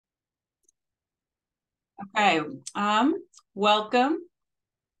Okay, welcome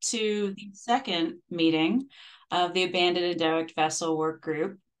to the second meeting of the Abandoned and Derelict Vessel Work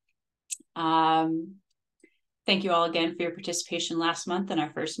Group. Thank you all again for your participation last month in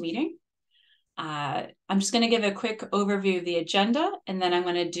our first meeting. I'm just going to give a quick overview of the agenda, and then I'm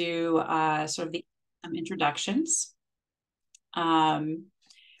going to do sort of the introductions.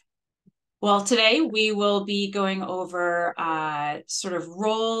 Well, today we will be going over sort of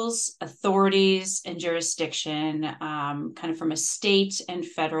roles, authorities, and jurisdiction, kind of from a state and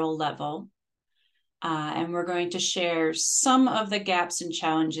federal level. And we're going to share some of the gaps and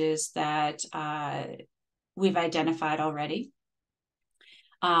challenges that we've identified already.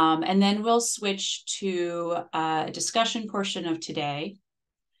 And then we'll switch to a discussion portion of today,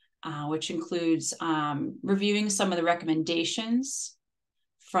 which includes reviewing some of the recommendations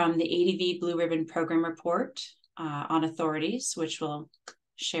from the ADV Blue Ribbon Program Report on authorities, which we'll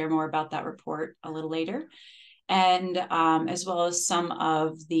share more about that report a little later, and as well as some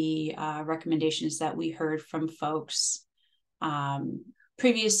of the recommendations that we heard from folks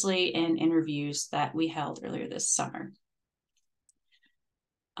previously in interviews that we held earlier this summer.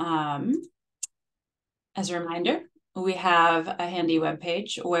 As a reminder, we have a handy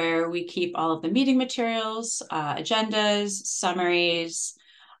webpage where we keep all of the meeting materials, agendas, summaries,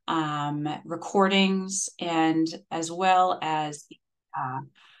 recordings, and as well as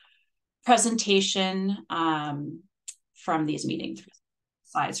presentation from these meetings,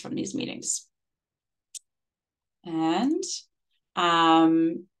 slides from these meetings. And I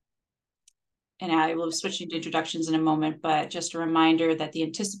will be switching to introductions in a moment, but just a reminder that the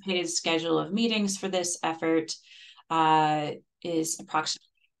anticipated schedule of meetings for this effort is approximately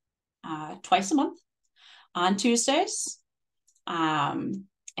twice a month on Tuesdays.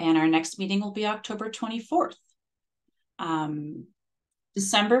 And our next meeting will be October 24th.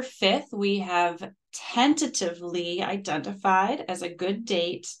 December 5th, we have tentatively identified as a good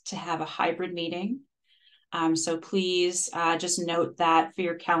date to have a hybrid meeting. So please just note that for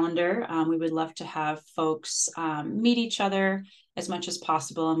your calendar. We would love to have folks meet each other as much as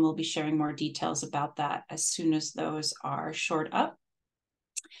possible, and we'll be sharing more details about that as soon as those are shored up.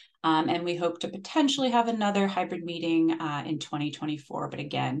 And we hope to potentially have another hybrid meeting in 2024. But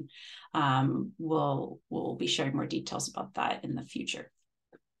again, we'll be sharing more details about that in the future.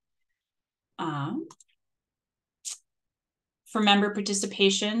 For member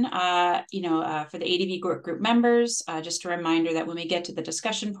participation, for the ADV group members, just a reminder that when we get to the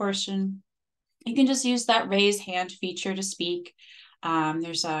discussion portion, you can just use that raise hand feature to speak.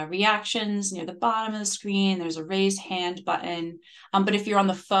 There's reactions near the bottom of the screen. There's a raise hand button. But if you're on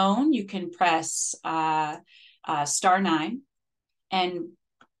the phone, you can press *9, and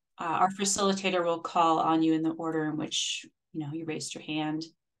our facilitator will call on you in the order in which you raised your hand.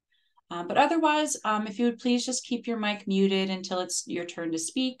 But otherwise, if you would please just keep your mic muted until it's your turn to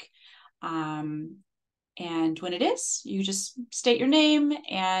speak. And when it is, you just state your name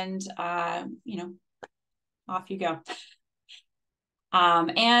and, off you go.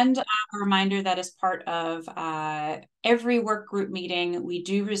 And a reminder that as part of every work group meeting, we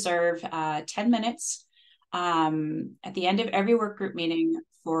do reserve 10 minutes at the end of every work group meeting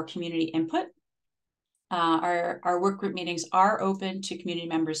for community input. Our work group meetings are open to community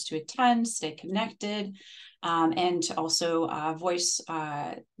members to attend, stay connected, and to also voice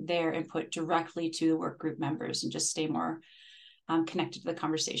their input directly to the work group members and just stay more connected to the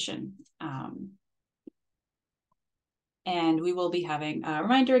conversation. And we will be having a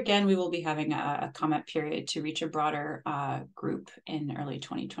reminder again, we will be having a comment period to reach a broader group in early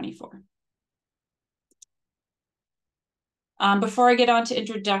 2024. Before I get on to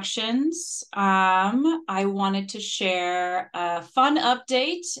introductions, I wanted to share a fun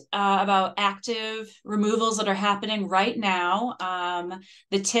update about active removals that are happening right now.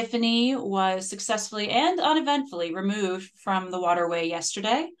 The Tiffany was successfully and uneventfully removed from the waterway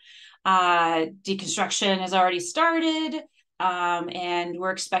yesterday. Deconstruction has already started, and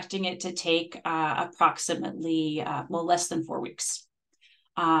we're expecting it to take approximately, less than 4 weeks.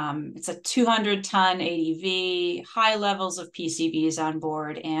 It's a 200-ton ADV, high levels of PCBs on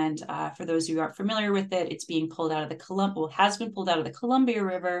board, and for those who aren't familiar with it, it's being pulled out of the has been pulled out of the Columbia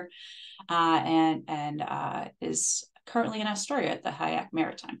River, and is currently in Astoria at the Hayak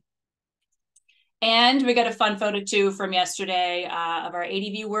Maritime. And we got a fun photo too from yesterday of our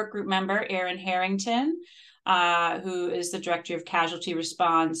ADV work group member, Aaron Harrington, who is the Director of Casualty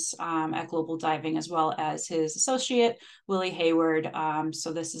Response at Global Diving, as well as his associate, Willie Hayward.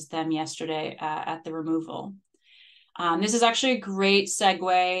 So this is them yesterday at the removal. This is actually a great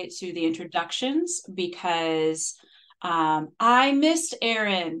segue to the introductions because I missed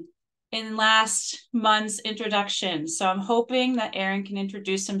Aaron in last month's introduction. So I'm hoping that Aaron can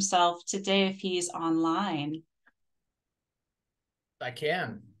introduce himself today if he's online. I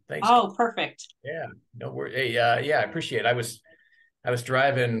can. Thanks. Oh, perfect. Yeah, no worries. Hey, yeah, I appreciate it. I was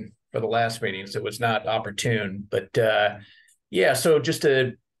driving for the last meeting, so it was not opportune. But yeah, so just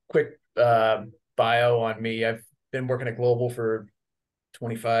a quick bio on me. I've been working at Global for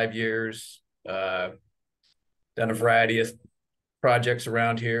 25 years. Done a variety of projects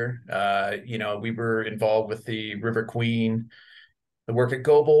around here. We were involved with the River Queen, the work at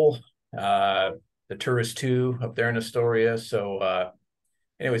Global, the Tourist 2 up there in Astoria. So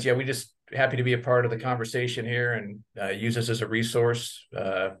anyways, yeah, we just happy to be a part of the conversation here and use this as a resource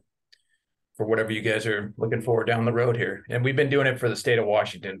for whatever you guys are looking for down the road here. And we've been doing it for the state of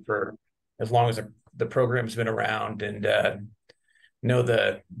Washington for as long as the program's been around, and know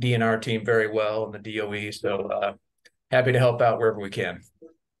the DNR team very well and the DOE. So happy to help out wherever we can.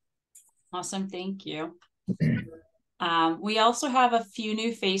 Awesome. Thank you. We also have a few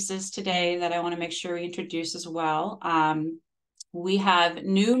new faces today that I want to make sure we introduce as well. We have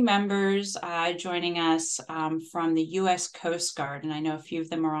new members joining us from the U.S. Coast Guard, and I know a few of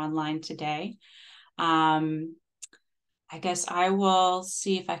them are online today. I guess I will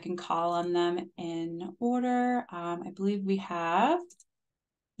see if I can call on them in order. I believe we have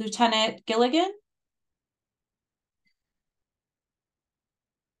Lieutenant Gilligan.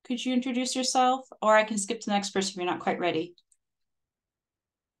 Could you introduce yourself? Or I can skip to the next person if you're not quite ready.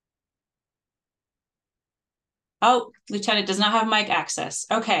 Oh, Lieutenant does not have mic access.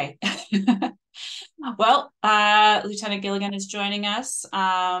 Okay. Well, Lieutenant Gilligan is joining us,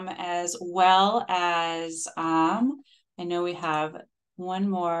 as well as I know we have one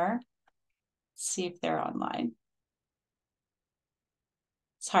more. Let's see if they're online.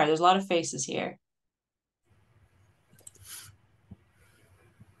 It's hard. There's a lot of faces here.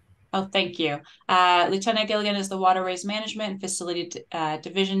 Oh, thank you. Lieutenant Gilligan is the Waterways Management and Facility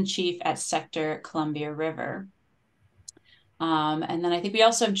Division Chief at Sector Columbia River. And then I think we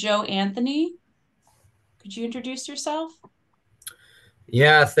also have Joe Anthony. Could you introduce yourself?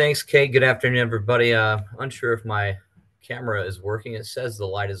 Yeah, thanks, Kate. Good afternoon, everybody. Unsure if my camera is working. It says the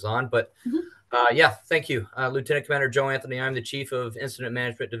light is on, but yeah, thank you. Lieutenant Commander Joe Anthony. I'm the Chief of Incident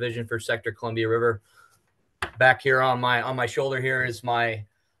Management Division for Sector Columbia River. Back here on my shoulder here is my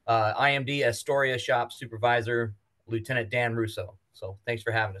IMD Astoria Shop Supervisor, Lieutenant Dan Russo. So thanks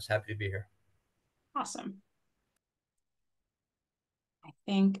for having us. Happy to be here. Awesome. I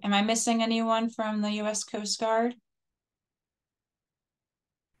think, am I missing anyone from the U.S. Coast Guard?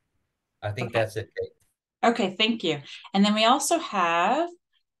 I think that's it, Kate. Okay, thank you. And then we also have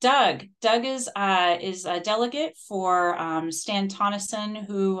Doug. Doug is a delegate for Stan Tonneson,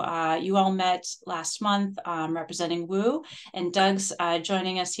 who you all met last month, representing WU. And Doug's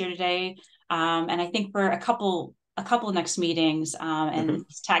joining us here today. And I think for a couple of next meetings, and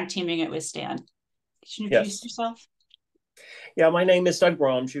tag teaming it with Stan. Could you introduce yourself? Yeah, my name is Doug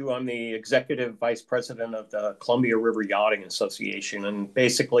Bromju. I'm the Executive Vice President of the Columbia River Yachting Association. And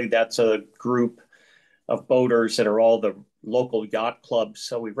basically that's a group of boaters that are all the local yacht clubs.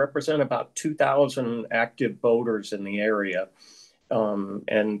 So we represent about 2,000 active boaters in the area.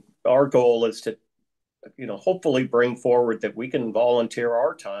 And our goal is to, hopefully bring forward that we can volunteer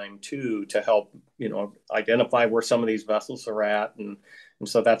our time too, to help, identify where some of these vessels are at. And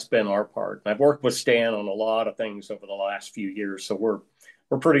so that's been our part. And I've worked with Stan on a lot of things over the last few years. So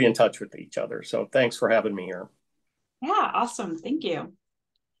we're pretty in touch with each other. So thanks for having me here. Yeah, awesome. Thank you.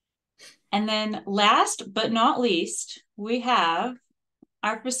 And then last but not least, we have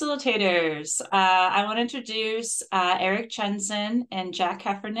our facilitators. I want to introduce Eric Jensen and Jack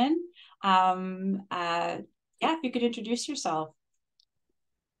Heffernan. Yeah, if you could introduce yourself.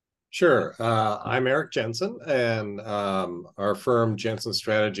 Sure. I'm Eric Jensen, and our firm Jensen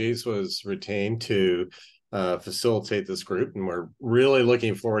Strategies was retained to facilitate this group, and we're really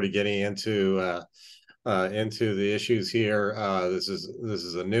looking forward to getting into the issues here. This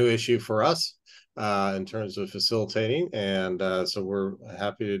is a new issue for us in terms of facilitating, and so we're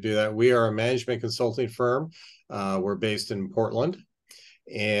happy to do that. We are a management consulting firm. We're based in Portland,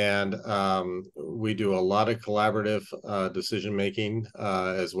 and we do a lot of collaborative decision making,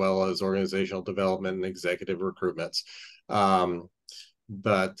 as well as organizational development and executive recruitments.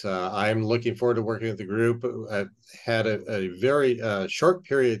 But I'm looking forward to working with the group. I've had a very short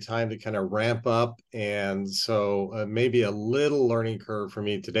period of time to kind of ramp up, and so maybe a little learning curve for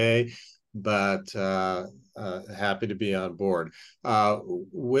me today, but happy to be on board.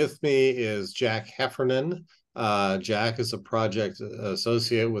 With me is Jack Heffernan. Jack is a project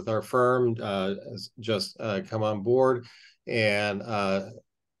associate with our firm, has just come on board, and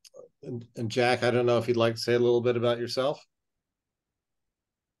And Jack, I don't know if you'd like to say a little bit about yourself.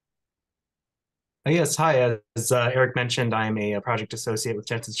 Yes, hi. As Eric mentioned, I'm a project associate with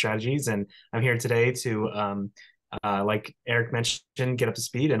Jensen Strategies, and I'm here today to, like Eric mentioned, get up to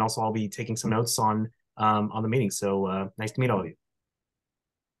speed, and also I'll be taking some notes on the meeting. So nice to meet all of you.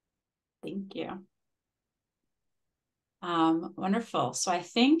 Thank you. Wonderful. So I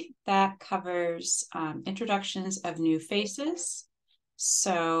think that covers introductions of new faces.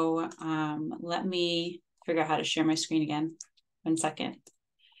 So let me figure out how to share my screen again. 1 second.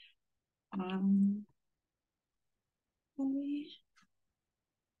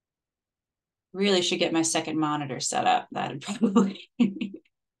 Really should get my second monitor set up. That'd probably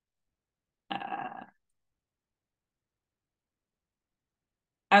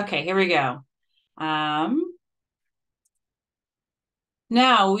okay, here we go.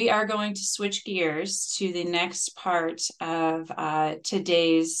 Now we are going to switch gears to the next part of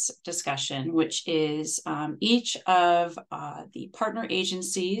today's discussion, which is each of the partner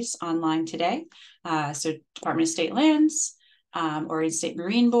agencies online today. So Department of State Lands, Oregon State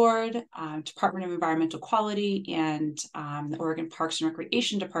Marine Board, Department of Environmental Quality, and the Oregon Parks and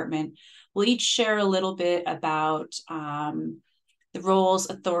Recreation Department will each share a little bit about the roles,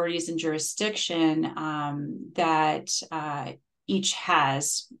 authorities, and jurisdiction that each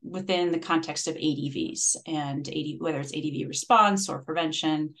has within the context of ADVs and whether it's ADV response or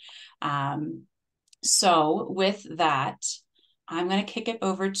prevention. So with that, I'm going to kick it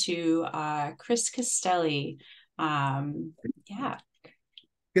over to Chris Castelli. Yeah.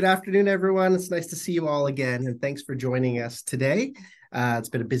 Good afternoon, everyone. It's nice to see you all again, and thanks for joining us today. It's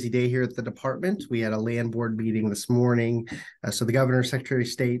been a busy day here at the department. We had a land board meeting this morning. So the governor, Secretary of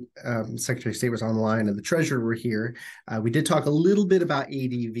State was online, and the treasurer were here. We did talk a little bit about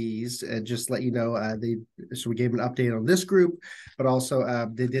ADVs, just let you know, so we gave an update on this group, but also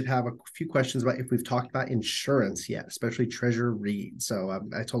they did have a few questions about if we've talked about insurance yet, especially Treasurer Reed. So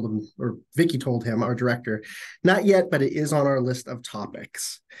I told him, or Vicki told him, our director, not yet, but it is on our list of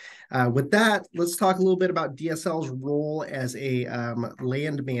topics. With that, let's talk a little bit about DSL's role as a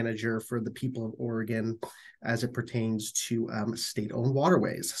land manager for the people of Oregon as it pertains to state-owned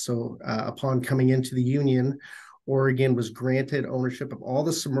waterways. So upon coming into the Union, Oregon was granted ownership of all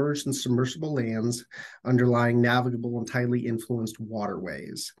the submerged and submersible lands underlying navigable and tidally influenced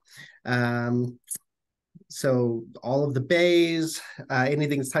waterways. So all of the bays,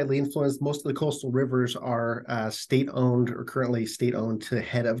 anything that's tidally influenced, most of the coastal rivers are state-owned or currently state-owned to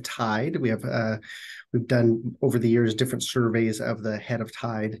head of tide. We've done over the years different surveys of the head of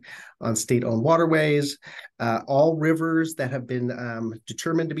tide on state-owned waterways. All rivers that have been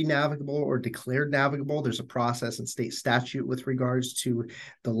determined to be navigable or declared navigable, there's a process in state statute with regards to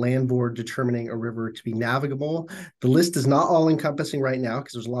the land board determining a river to be navigable. The list is not all encompassing right now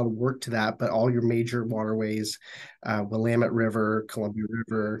because there's a lot of work to that, but all your major waterways, Willamette River, Columbia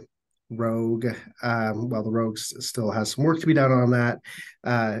River, Rogue, well, the Rogue still has some work to be done on that,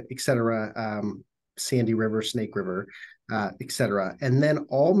 et cetera. Sandy River, Snake River, et cetera. And then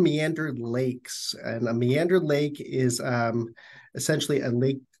all meandered lakes. And a meandered lake is essentially a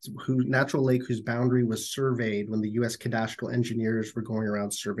lake, natural lake whose boundary was surveyed when the U.S. cadastral engineers were going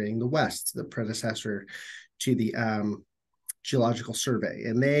around surveying the West, the predecessor to the Geological Survey.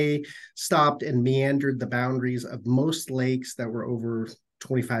 And they stopped and meandered the boundaries of most lakes that were over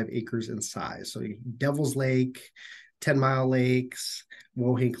 25 acres in size. So Devil's Lake, 10 Mile Lakes,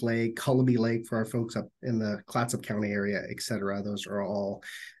 Wohink Lake, Cullowhee Lake for our folks up in the Clatsop County area, et cetera. Those are all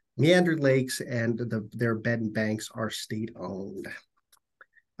meandered lakes, and their bed and banks are state-owned.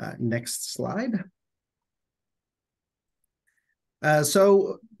 Next slide.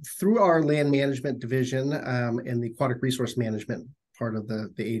 So through our land management division and the aquatic resource management part of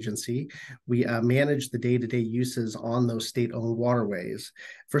the agency, we manage the day-to-day uses on those state-owned waterways.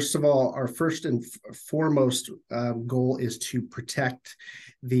 First of all, our first and foremost goal is to protect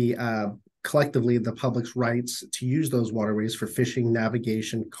collectively the public's rights to use those waterways for fishing,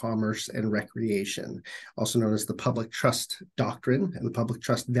 navigation, commerce, and recreation, also known as the public trust doctrine and the public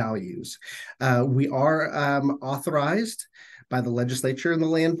trust values. We are authorized by the legislature and the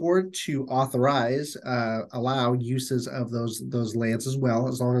land board to allow uses of those lands as well,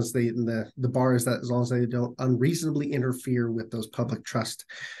 as long as the bar is that as long as they don't unreasonably interfere with those public trust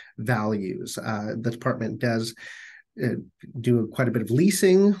values. The department does do quite a bit of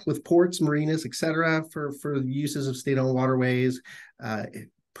leasing with ports, marinas, et cetera, for uses of state-owned waterways.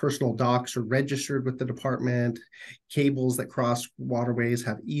 Personal docks are registered with the department. Cables that cross waterways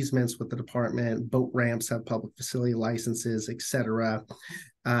have easements with the department. Boat ramps have public facility licenses, et cetera.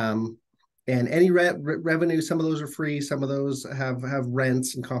 And any revenue, some of those are free, some of those have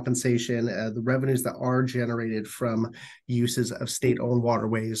rents and compensation. The revenues that are generated from uses of state-owned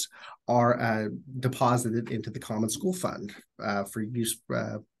waterways are deposited into the Common School Fund for use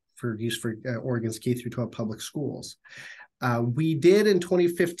for Oregon's K through 12 public schools. We did in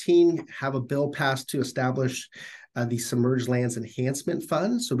 2015 have a bill passed to establish the Submerged Lands Enhancement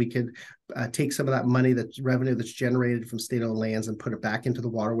Fund, so we could take some of that money, that revenue that's generated from state-owned lands, and put it back into the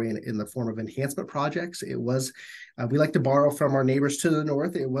waterway in the form of enhancement projects. It was, we like to borrow from our neighbors to the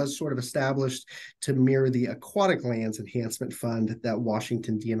north. It was sort of established to mirror the Aquatic Lands Enhancement Fund that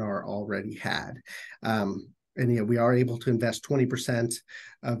Washington DNR already had. And we are able to invest 20%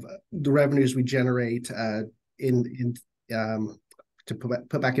 of the revenues we generate to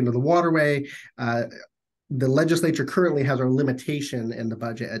put back into the waterway. The legislature currently has our limitation in the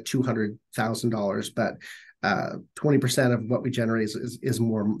budget at $200,000, but 20% of what we generate is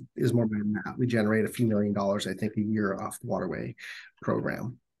more than that. We generate a few $1,000,000, I think, a year off the waterway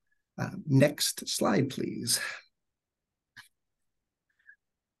program. Next slide, please.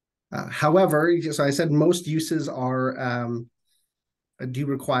 However, so I said most uses do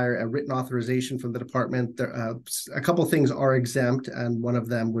require a written authorization from the department. A couple of things are exempt, and one of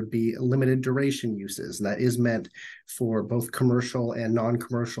them would be limited duration uses. And that is meant for both commercial and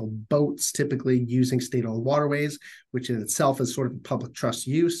non-commercial boats, typically using state-owned waterways, which in itself is sort of a public trust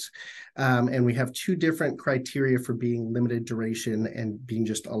use. And we have two different criteria for being limited duration and being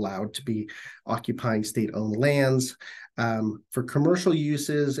just allowed to be occupying state-owned lands. For commercial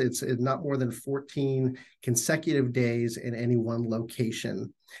uses, it's not more than 14 consecutive days in any one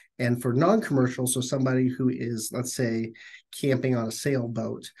location. And for non-commercial, so somebody who is, let's say, camping on a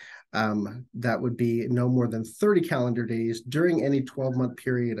sailboat, that would be no more than 30 calendar days during any 12-month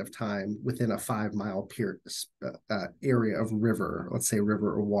period of time within a 5-mile area of river, let's say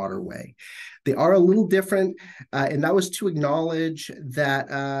river or waterway. They are a little different, and that was to acknowledge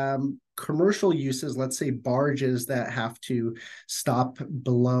that commercial uses, let's say barges that have to stop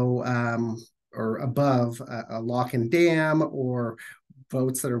below or above a lock and dam, or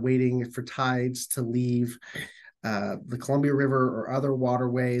boats that are waiting for tides to leave the Columbia River or other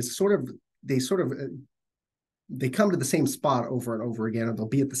waterways, they come to the same spot over and over again, or they'll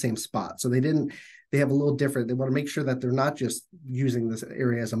be at the same spot. So they have a little different. They want to make sure that they're not just using this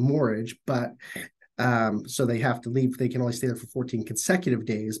area as a moorage, but so they have to leave. They can only stay there for 14 consecutive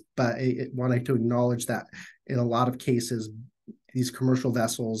days. But I wanted to acknowledge that in a lot of cases, these commercial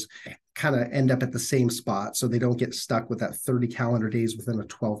vessels kind of end up at the same spot, so they don't get stuck with that 30 calendar days within a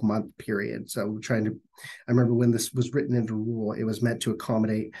 12-month period. So we're trying to, I remember when this was written into rule, it was meant to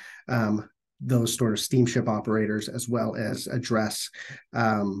accommodate those sort of steamship operators, as well as address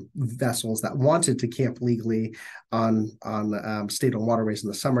vessels that wanted to camp legally on state-owned waterways in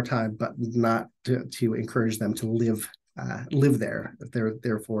the summertime, but not to encourage them to live there.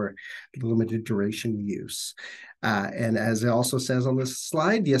 Therefore, limited duration use. And as it also says on this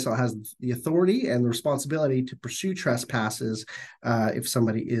slide, DSL has the authority and the responsibility to pursue trespasses if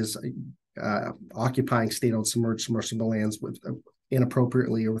somebody is occupying state-owned submersible lands with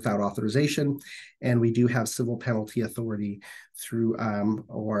inappropriately or without authorization. And we do have civil penalty authority through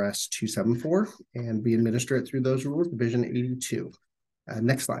ORS 274, and we administer it through those rules, Division 82.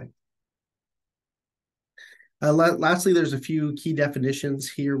 Next slide. Lastly, there's a few key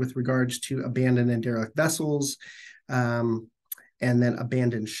definitions here with regards to abandoned and derelict vessels, and then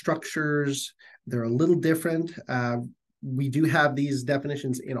abandoned structures. They're a little different. We do have these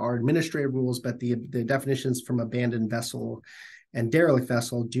definitions in our administrative rules, but the definitions from abandoned vessel and derelict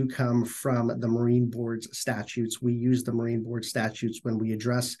vessel do come from the Marine Board's statutes. We use the Marine Board statutes when we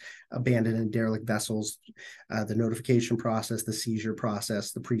address abandoned and derelict vessels, the notification process, the seizure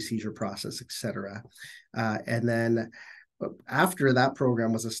process, the pre-seizure process, et cetera. And then after that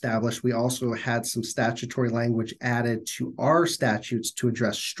program was established, we also had some statutory language added to our statutes to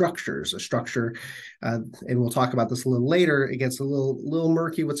address structures. A structure, and we'll talk about this a little later, it gets a little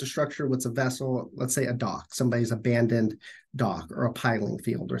murky. What's a structure? What's a vessel? Let's say a dock, somebody's abandoned dock, or a piling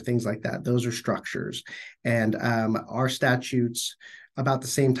field, or things like that. Those are structures. And our statutes, about the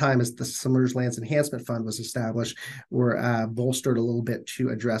same time as the Submerged Lands Enhancement Fund was established, were bolstered a little bit to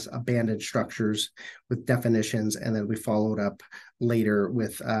address abandoned structures with definitions. And then we followed up later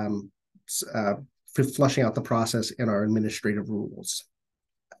with flushing out the process in our administrative rules.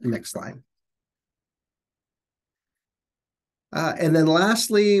 Next slide. And then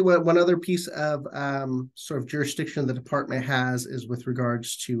lastly, one other piece of sort of jurisdiction the department has is with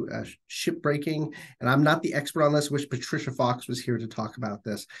regards to shipbreaking. And I'm not the expert on this. Wish Patricia Fox was here to talk about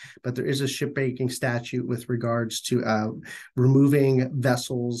this. But there is a shipbreaking statute with regards to removing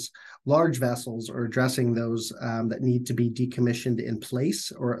vessels, large vessels, or addressing those that need to be decommissioned in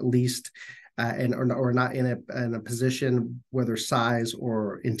place, or at least or not in a position, whether size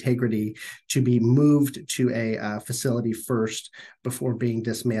or integrity, to be moved to a facility first before being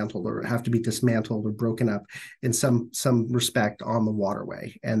dismantled, or have to be dismantled or broken up in some respect on the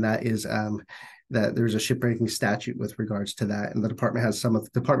waterway. And that is that there's a shipbreaking statute with regards to that, and the department has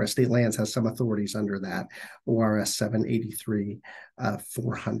Department of State Lands has some authorities under that, ORS 783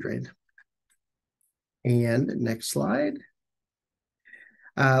 400. And next slide.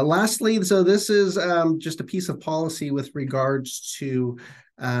 Lastly, so this is just a piece of policy with regards to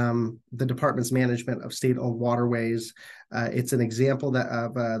the department's management of state-owned waterways. It's an example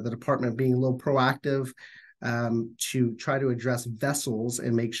of the department being a little proactive to try to address vessels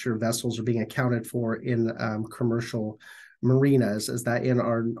and make sure vessels are being accounted for in commercial marinas. Is that in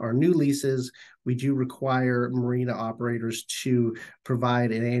our new leases, we do require marina operators to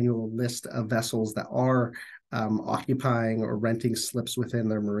provide an annual list of vessels that are occupying or renting slips within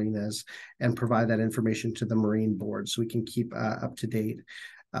their marinas, and provide that information to the Marine Board so we can keep up to date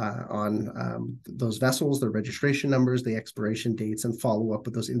on those vessels, their registration numbers, the expiration dates, and follow up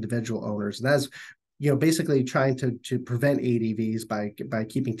with those individual owners. And that's basically trying to prevent ADVs by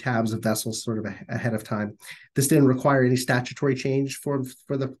keeping tabs of vessels sort of ahead of time. This didn't require any statutory change for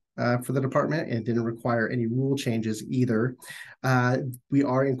the department, and it didn't require any rule changes either. We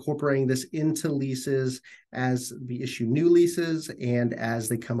are incorporating this into leases as we issue new leases and as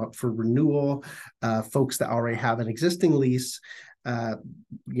they come up for renewal. Folks that already have an existing lease,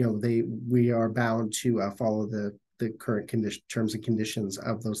 we are bound to follow the current terms and conditions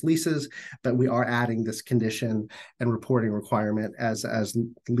of those leases, but we are adding this condition and reporting requirement as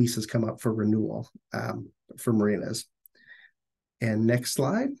leases come up for renewal for marinas. And next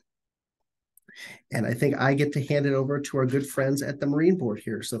slide. And I think I get to hand it over to our good friends at the Marine Board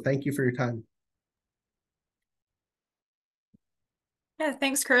here. So thank you for your time. Yeah,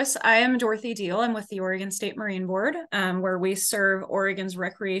 thanks, Chris. I am Dorothy Deal. I'm with the Oregon State Marine Board, where we serve Oregon's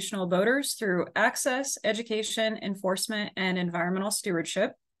recreational boaters through access, education, enforcement, and environmental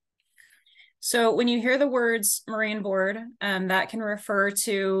stewardship. So when you hear the words Marine Board, that can refer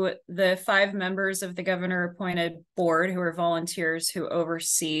to the 5 members of the governor-appointed board who are volunteers who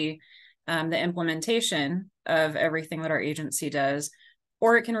oversee the implementation of everything that our agency does.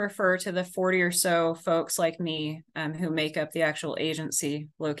 Or it can refer to the 40 or so folks like me who make up the actual agency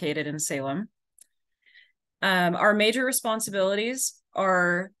located in Salem. Our major responsibilities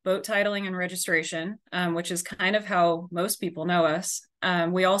are boat titling and registration, which is kind of how most people know us.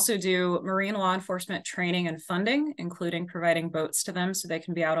 We also do marine law enforcement training and funding, including providing boats to them so they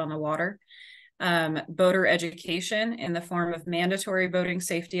can be out on the water. Boater education in the form of mandatory boating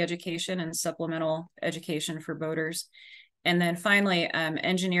safety education and supplemental education for boaters. And then finally,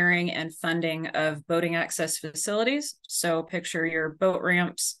 engineering and funding of boating access facilities. So picture your boat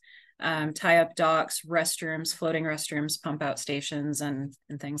ramps, tie-up docks, restrooms, floating restrooms, pump-out stations, and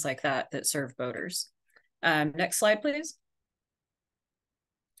things like that serve boaters. Next slide, please.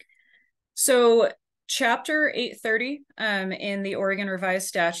 So Chapter 830 in the Oregon Revised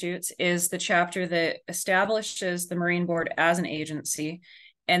Statutes is the chapter that establishes the Marine Board as an agency,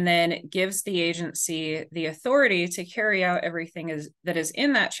 and then gives the agency the authority to carry out everything that is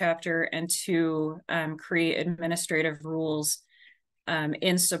in that chapter, and to create administrative rules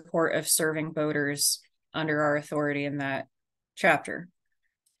in support of serving boaters under our authority in that chapter.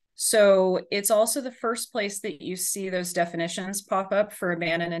 So it's also the first place that you see those definitions pop up for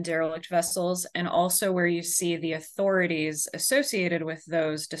abandoned and derelict vessels, and also where you see the authorities associated with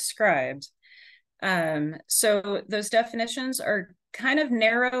those described. So those definitions are kind of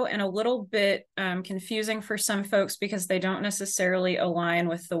narrow and a little bit confusing for some folks, because they don't necessarily align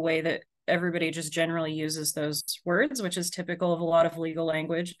with the way that everybody just generally uses those words, which is typical of a lot of legal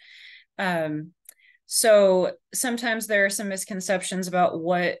language. So sometimes there are some misconceptions about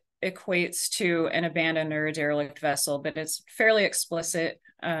what equates to an abandoned or a derelict vessel, but it's fairly explicit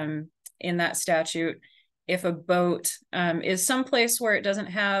in that statute. If a boat is someplace where it doesn't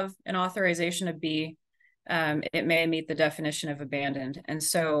have an authorization to be, it may meet the definition of abandoned. And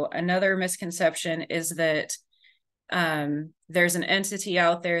so another misconception is that there's an entity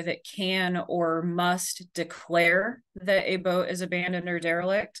out there that can or must declare that a boat is abandoned or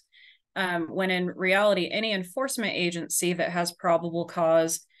derelict, when in reality, any enforcement agency that has probable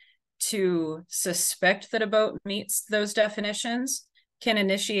cause to suspect that a boat meets those definitions can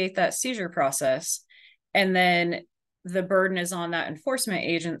initiate that seizure process. And then the burden is on that enforcement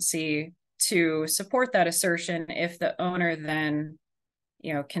agency to support that assertion if the owner then,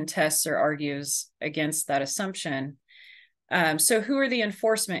 contests or argues against that assumption. So who are the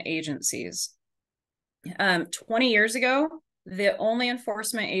enforcement agencies? 20 years ago, the only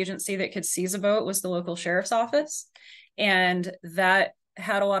enforcement agency that could seize a boat was the local sheriff's office. And that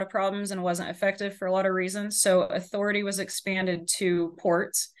had a lot of problems and wasn't effective for a lot of reasons. So authority was expanded to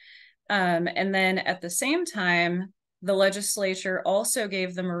ports. And then at the same time, the legislature also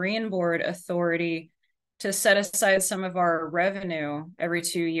gave the Marine Board authority to set aside some of our revenue every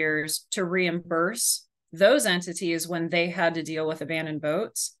 2 years to reimburse those entities when they had to deal with abandoned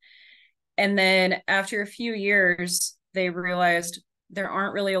boats. And then after a few years, they realized there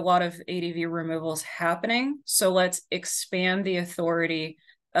aren't really a lot of ADV removals happening. So let's expand the authority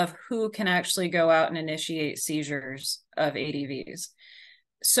of who can actually go out and initiate seizures of ADVs.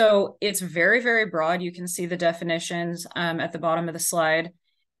 So it's very, very broad. You can see the definitions at the bottom of the slide.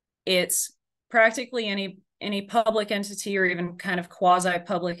 It's practically any public entity or even kind of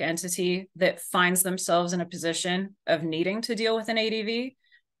quasi-public entity that finds themselves in a position of needing to deal with an ADV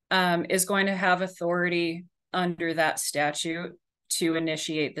is going to have authority under that statute to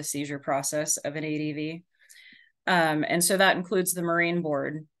initiate the seizure process of an ADV. And so that includes the Marine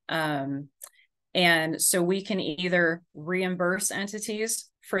Board. And so we can either reimburse entities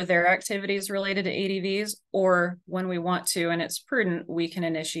for their activities related to ADVs, or when we want to, and it's prudent, we can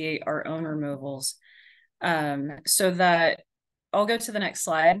initiate our own removals. So that I'll go to the next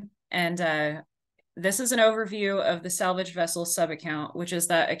slide. And this is an overview of the salvage vessel subaccount, which is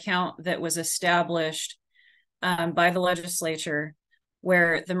that account that was established by the legislature,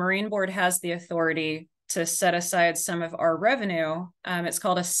 where the Marine Board has the authority to set aside some of our revenue. It's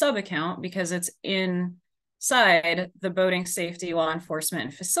called a subaccount because it's inside the boating safety, law enforcement,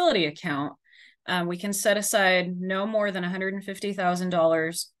 and facility account. We can set aside no more than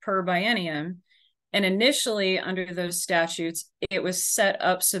 $150,000 per biennium. And initially, under those statutes, it was set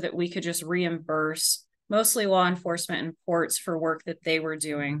up so that we could just reimburse mostly law enforcement and ports for work that they were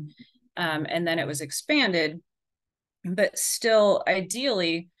doing. And then it was expanded. But still,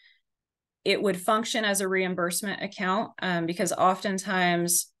 ideally, it would function as a reimbursement account because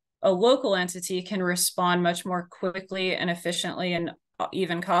oftentimes a local entity can respond much more quickly and efficiently and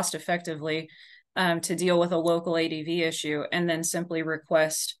even cost effectively to deal with a local ADV issue and then simply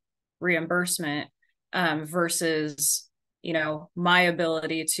request reimbursement versus, my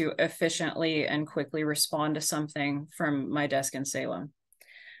ability to efficiently and quickly respond to something from my desk in Salem.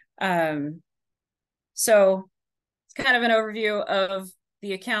 So it's kind of an overview of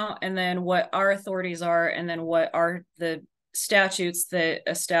the account and then what our authorities are and then what are the statutes that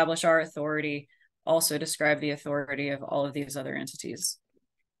establish our authority also describe the authority of all of these other entities.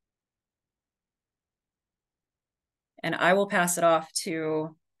 And I will pass it off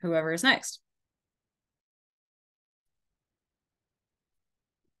to whoever is next.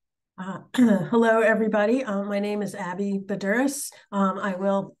 Hello, everybody. My name is Abby Baduris.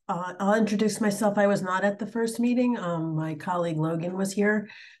 I'll introduce myself. I was not at the first meeting. My colleague Logan was here.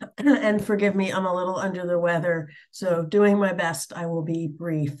 And forgive me, I'm a little under the weather. So doing my best, I will be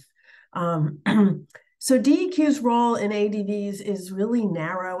brief. So DEQ's role in ADVs is really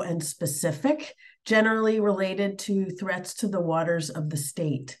narrow and specific, generally related to threats to the waters of the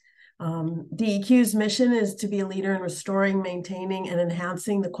state. DEQ's mission is to be a leader in restoring, maintaining, and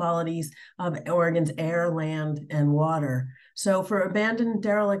enhancing the qualities of Oregon's air, land, and water. So for abandoned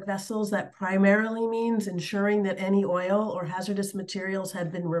derelict vessels, that primarily means ensuring that any oil or hazardous materials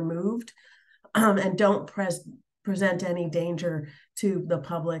have been removed and don't present any danger to the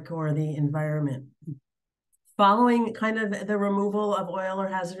public or the environment. Following kind of the removal of oil or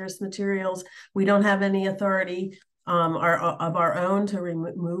hazardous materials, we don't have any authority of our own to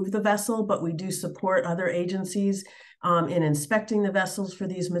remove the vessel, but we do support other agencies in inspecting the vessels for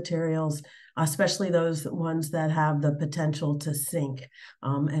these materials, especially those ones that have the potential to sink.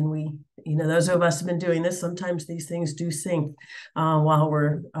 And we, those of us have been doing this, sometimes these things do sink while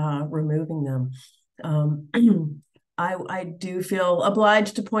we're removing them. I do feel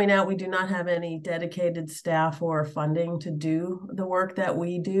obliged to point out we do not have any dedicated staff or funding to do the work that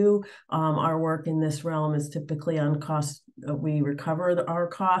we do. Our work in this realm is typically on cost. We recover our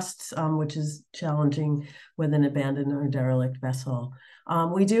costs, which is challenging with an abandoned or derelict vessel.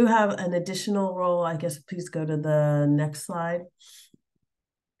 We do have an additional role. I guess please go to the next slide.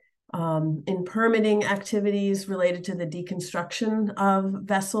 In permitting activities related to the deconstruction of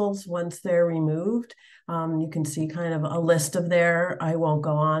vessels once they're removed. You can see kind of a list of there. I won't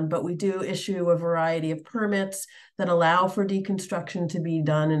go on, but we do issue a variety of permits that allow for deconstruction to be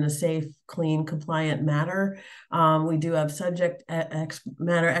done in a safe, clean, compliant manner. We do have subject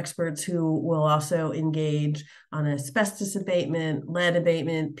matter experts who will also engage on asbestos abatement, lead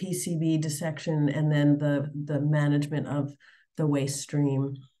abatement, PCB dissection, and then the management of the waste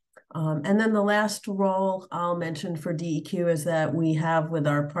stream. And then the last role I'll mention for DEQ is that we have with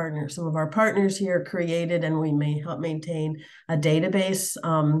our partners, some of our partners here created, and we may help maintain a database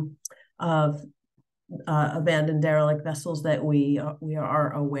of abandoned derelict vessels that we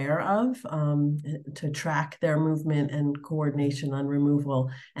are aware of to track their movement and coordination on removal.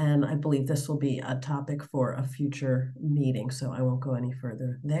 And I believe this will be a topic for a future meeting, so I won't go any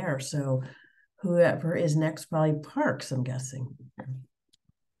further there. So whoever is next, probably Parks, I'm guessing.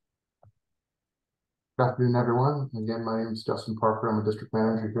 Good afternoon, everyone. Again, my name is Justin Parker. I'm a district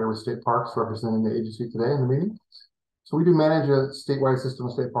manager here with State Parks, representing the agency today in the meeting. So we do manage a statewide system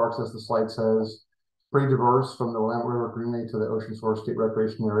of state parks, as the slide says. Pretty diverse, from the Willamette River Greenway to the Ocean Shore State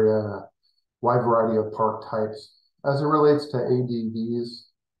Recreation Area, and a wide variety of park types. As it relates to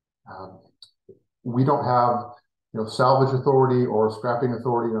ADVs, we don't have salvage authority or scrapping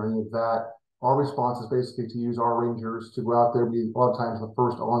authority or any of that. Our response is basically to use our rangers to go out there, be a lot of times the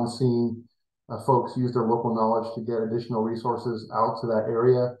first on scene. Folks use their local knowledge to get additional resources out to that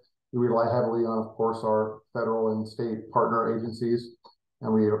area. We rely heavily on, of course, our federal and state partner agencies,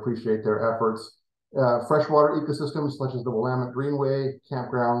 and we appreciate their efforts. Freshwater ecosystems such as the Willamette Greenway,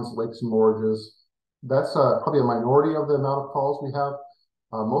 campgrounds, lakes and morages. That's probably a minority of the amount of calls we have.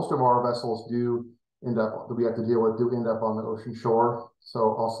 Most of our vessels do end up, that we have to deal with, do end up on the ocean shore.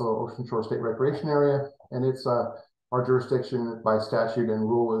 So also Ocean Shore State Recreation Area, and it's our jurisdiction by statute and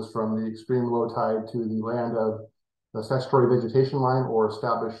rule is from the extreme low tide to the land of the statutory vegetation line or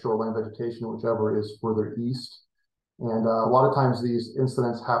established shoreline vegetation, whichever is further east. And a lot of times these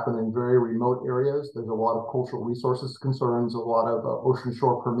incidents happen in very remote areas. There's a lot of cultural resources concerns, a lot of ocean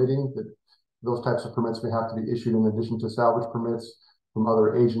shore permitting. Those types of permits may have to be issued in addition to salvage permits from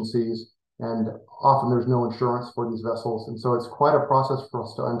other agencies. And often there's no insurance for these vessels. And so it's quite a process for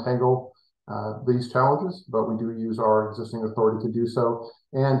us to untangle these challenges, but we do use our existing authority to do so.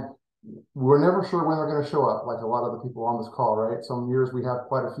 And we're never sure when they're going to show up, like a lot of the people on this call, right? Some years we have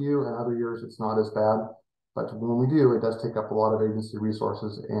quite a few, and other years it's not as bad. But when we do, it does take up a lot of agency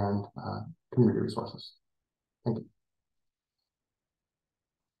resources and community resources. Thank you.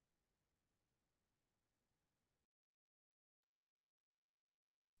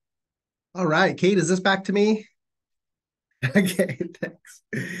 All right, Kate, is this back to me? Okay, thanks.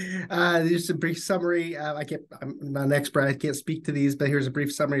 Just a brief summary. I'm not an expert. I can't speak to these, but here's a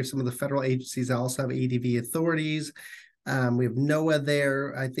brief summary of some of the federal agencies that also have ADV authorities. We have NOAA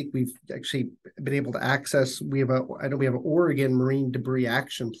there. I think we've actually been able to access. I know we have an Oregon Marine Debris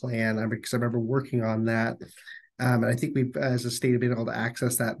Action Plan because I remember working on that. And I think we've, as a state, have been able to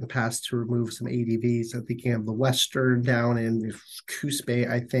access that in the past to remove some ADVs. I think you have the Western down in Coos Bay,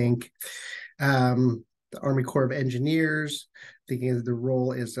 I think. The Army Corps of Engineers, thinking of the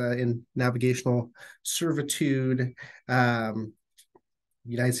role is in navigational servitude.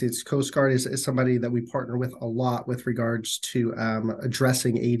 United States Coast Guard is somebody that we partner with a lot with regards to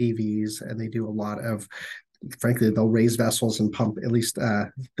addressing ADVs, and they do a lot of, frankly, they'll raise vessels and pump at least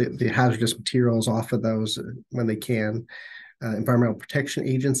the hazardous materials off of those when they can. Environmental Protection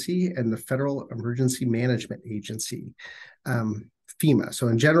Agency and the Federal Emergency Management Agency, FEMA. So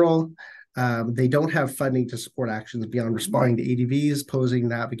in general, they don't have funding to support actions beyond responding to ADVs, posing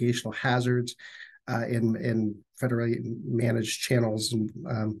navigational hazards in federally managed channels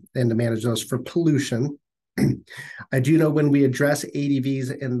and to manage those for pollution. I do know when we address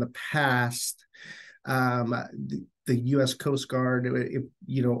ADVs in the past, the U.S. Coast Guard,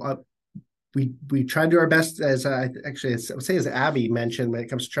 we try to do our best, as I would say, as Abby mentioned, when it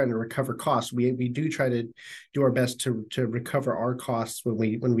comes to trying to recover costs, we do try to do our best to recover our costs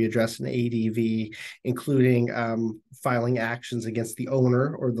when we address an ADV, including filing actions against the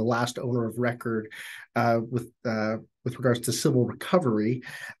owner or the last owner of record with regards to civil recovery.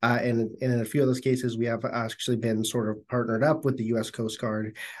 And in a few of those cases, we have actually been sort of partnered up with the U.S. Coast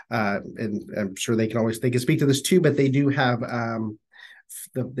Guard, and I'm sure they can speak to this too, but they do have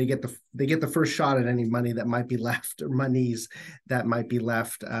they get the first shot at any money that might be left, or monies that might be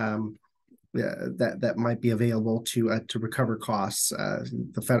left that might be available to recover costs.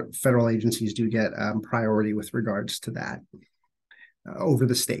 The federal agencies do get priority with regards to that over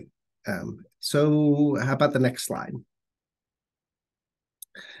the state. So how about the next slide?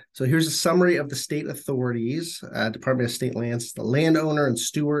 So here's a summary of the state authorities. Department of State Lands, the landowner and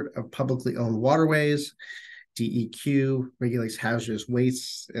steward of publicly owned waterways. DEQ regulates hazardous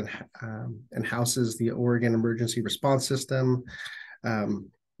wastes and houses the Oregon Emergency Response System.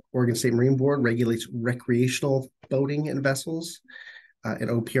 Oregon State Marine Board regulates recreational boating and vessels. And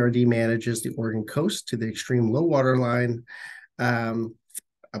OPRD manages the Oregon coast to the extreme low water line,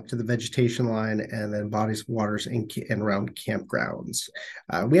 up to the vegetation line, and then bodies of waters and around campgrounds.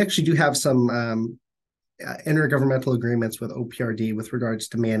 We actually do have some intergovernmental agreements with OPRD with regards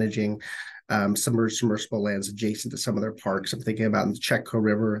to managing submersible lands adjacent to some of their parks. I'm thinking about in the Chetco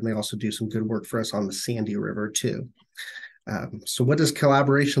River, and they also do some good work for us on the Sandy River too. So what does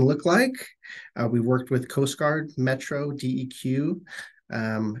collaboration look like? We worked with Coast Guard, Metro, DEQ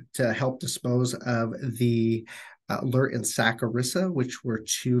to help dispose of the Alert and Saccharissa, which were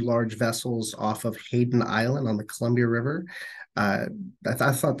two large vessels off of Hayden Island on the Columbia River. I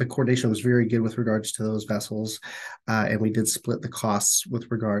thought the coordination was very good with regards to those vessels, and we did split the costs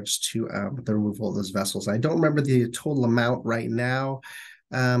with regards to the removal of those vessels. I don't remember the total amount right now.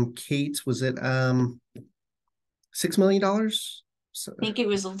 Kate, was it $6 million? So, I think it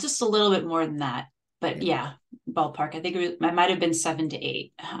was just a little bit more than that, but yeah, ballpark. I think it might have been 7 to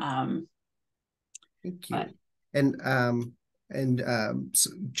 8. Thank you. But,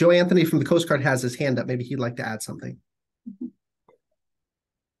 so Joe Anthony from the Coast Guard has his hand up. Maybe he'd like to add something.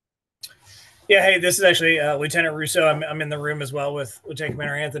 Yeah, hey, this is actually Lieutenant Russo. I'm in the room as well with Lieutenant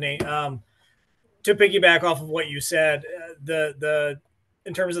Commander Anthony. To piggyback off of what you said,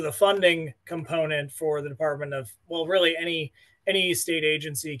 in terms of the funding component for the Department of, well, really any state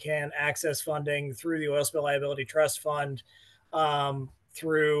agency can access funding through the Oil Spill Liability Trust Fund,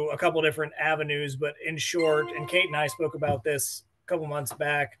 through a couple different avenues. But in short, and Kate and I spoke about this a couple months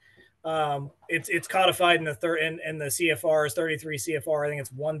back, it's codified in the CFRs, 33 CFR, I think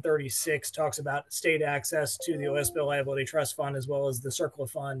it's 136, talks about state access to the Oil Spill Liability Trust Fund as well as the CERCLA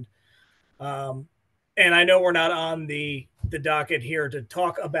fund. And I know we're not on the docket here to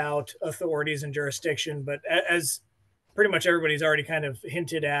talk about authorities and jurisdiction, but as pretty much everybody's already kind of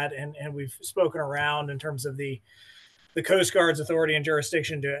hinted at, and we've spoken around in terms of the Coast Guard's authority and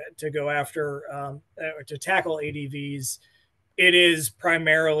jurisdiction to go after or to tackle ADVs, it is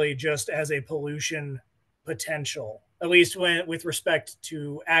primarily just as a pollution potential, at least with respect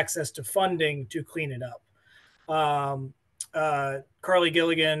to access to funding to clean it up. Carly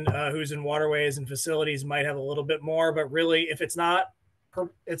Gilligan, who's in waterways and facilities, might have a little bit more, but really, if it's not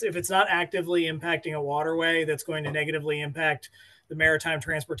actively impacting a waterway that's going to negatively impact the maritime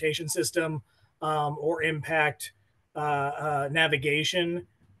transportation system or impact navigation,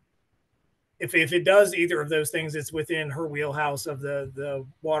 if it does either of those things, it's within her wheelhouse of the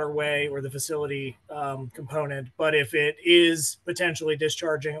waterway or the facility component. But if it is potentially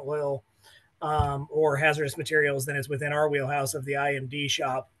discharging oil or hazardous materials, then it's within our wheelhouse of the IMD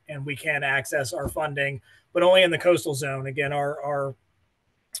shop, and we can access our funding, but only in the coastal zone. Again, our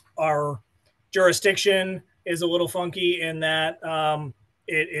jurisdiction is a little funky in that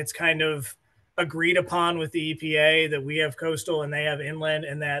it's kind of agreed upon with the EPA that we have coastal and they have inland,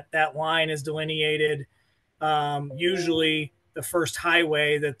 and that line is delineated. Usually the first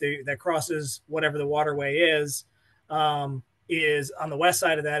highway that crosses whatever the waterway is on the west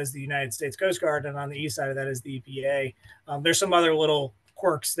side of that is the United States Coast Guard, and on the east side of that is the EPA. There's some other little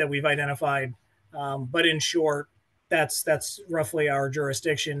quirks that we've identified, but in short, that's roughly our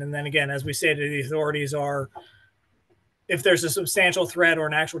jurisdiction. And then again, as we say to the authorities, if there's a substantial threat or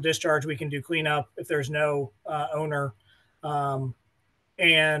an actual discharge, we can do cleanup if there's no owner.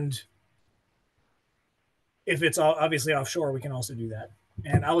 And if it's obviously offshore, we can also do that.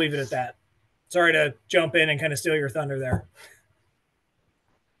 And I'll leave it at that. Sorry to jump in and kind of steal your thunder there.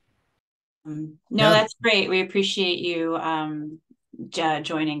 No, that's great. We appreciate you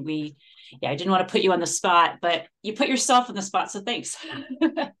joining. I didn't want to put you on the spot, but you put yourself on the spot, so thanks.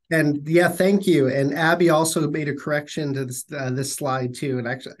 And yeah, thank you. And Abby also made a correction to this slide too. And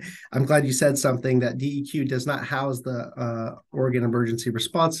actually, I'm glad you said something, that DEQ does not house the Oregon Emergency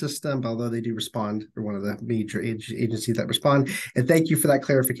Response System, although they do respond. They're one of the major agencies that respond. And thank you for that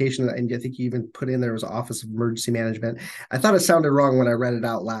clarification. And I think you even put in there was Office of Emergency Management. I thought it sounded wrong when I read it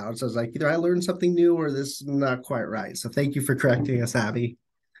out loud. So I was like, either I learned something new or this is not quite right. So thank you for correcting us, Abby.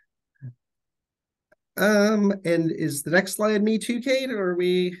 And is the next slide me too, Kate, or are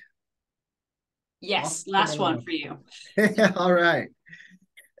we? Yes, last one for you. All right.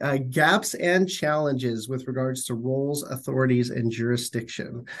 Gaps and challenges with regards to roles, authorities, and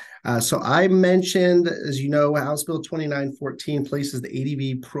jurisdiction. So I mentioned, as you know, House Bill 2914 places the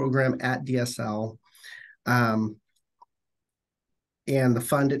ADV program at DSL. And and the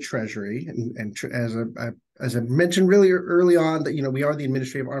fund at Treasury. And as I mentioned really early on, that we are the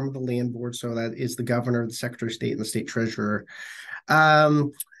administrative arm of the land board, so that is the governor, the secretary of state, and the state treasurer.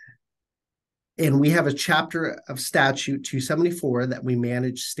 And we have a chapter of statute 274 that we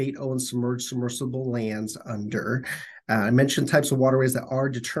manage state-owned submersible lands under. I mentioned types of waterways that are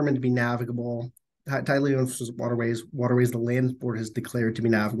determined to be navigable. Tidally owned waterways the land board has declared to be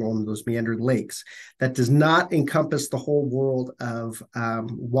navigable in those meandered lakes. That does not encompass the whole world of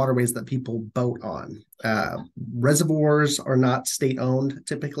waterways that people boat on. Reservoirs are not state-owned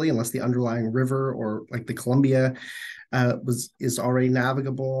typically, unless the underlying river or like the Columbia is already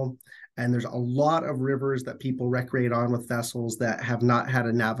navigable. And there's a lot of rivers that people recreate on with vessels that have not had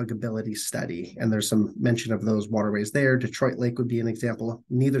a navigability study. And there's some mention of those waterways there. Detroit Lake would be an example.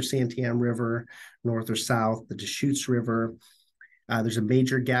 Neither Santiam River, north or south, the Deschutes River. There's a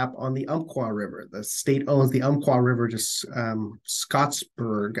major gap on the Umpqua River. The state owns the Umpqua River to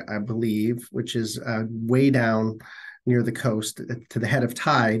Scottsburg, I believe, which is way down near the coast to the head of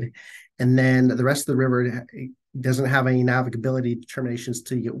tide. And then the rest of the river doesn't have any navigability determinations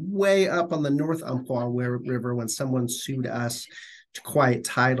to get way up on the North Umpqua River when someone sued us to quiet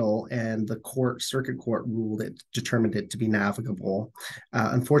title, and the circuit court ruled it, determined it to be navigable.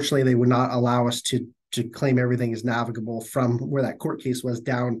 Unfortunately, they would not allow us to claim everything is navigable from where that court case was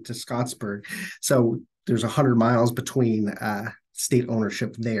down to Scottsburg. So there's 100 miles between state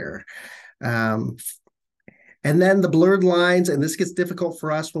ownership there. And then the blurred lines, and this gets difficult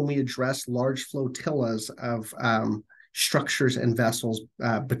for us when we address large flotillas of structures and vessels,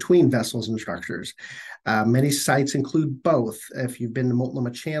 between vessels and structures. Many sites include both. If you've been to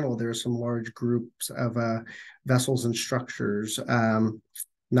Multnomah Channel, there are some large groups of vessels and structures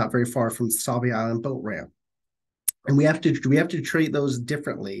not very far from Sauvie Island boat ramp. And we have to treat those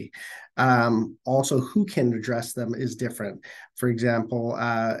differently. Also, who can address them is different. For example,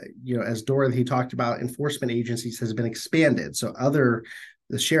 as Dorothy talked about, enforcement agencies has been expanded. So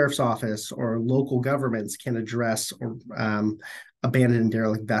the sheriff's office or local governments can address or abandoned and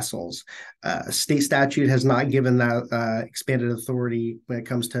derelict vessels. State statute has not given that expanded authority when it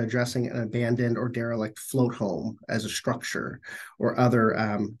comes to addressing an abandoned or derelict float home as a structure or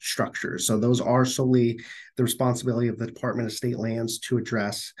other structures. So those are solely the responsibility of the Department of State Lands to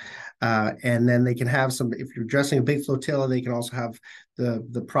address. And then they can have if you're addressing a big flotilla, they can also have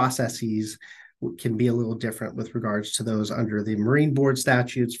the processes can be a little different with regards to those under the Marine Board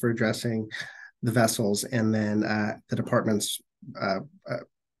statutes for addressing the vessels, and then the department's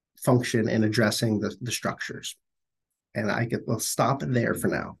function in addressing the structures. And we'll stop there for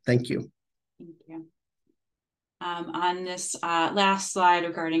now. Thank you. Thank you. On this last slide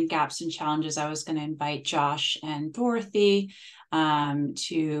regarding gaps and challenges, I was going to invite Josh and Dorothy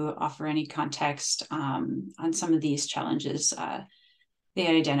to offer any context on some of these challenges they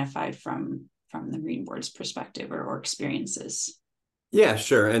had identified from the Marine Board's perspective or experiences. Yeah,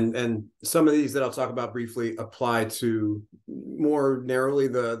 sure. And some of these that I'll talk about briefly apply to more narrowly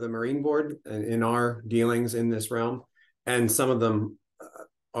the Marine Board in our dealings in this realm. And some of them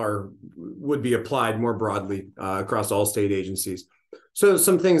would be applied more broadly across all state agencies. So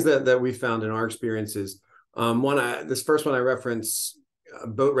some things that we found in our experiences. This first one I reference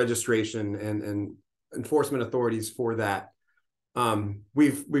boat registration and enforcement authorities for that.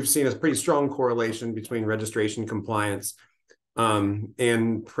 We've seen a pretty strong correlation between registration compliance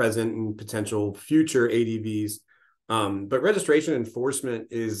and present and potential future ADVs. But registration enforcement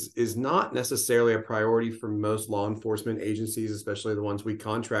is not necessarily a priority for most law enforcement agencies, especially the ones we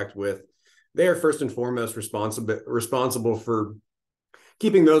contract with. They are first and foremost responsible for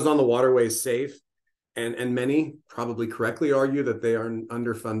keeping those on the waterways safe. And many probably correctly argue that they are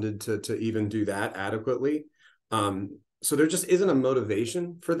underfunded to even do that adequately. So there just isn't a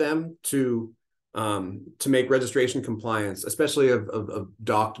motivation for them to make registration compliance, especially of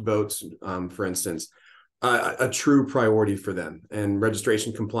docked boats, for instance, a true priority for them. And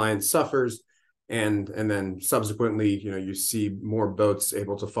registration compliance suffers, and then subsequently, you see more boats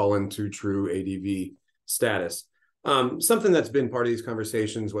able to fall into true ADV status. Something that's been part of these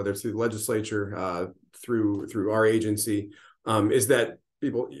conversations, whether it's through the legislature, through our agency, is that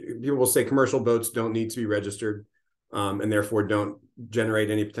people will say commercial boats don't need to be registered. And therefore don't generate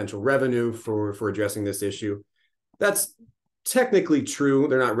any potential revenue for addressing this issue. That's technically true.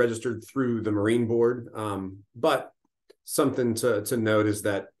 They're not registered through the Marine Board. But something to note is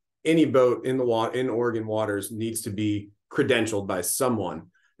that any boat in Oregon waters needs to be credentialed by someone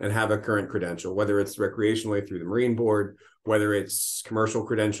and have a current credential, whether it's recreationally through the Marine Board, whether it's commercial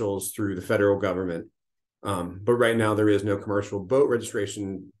credentials through the federal government. But right now there is no commercial boat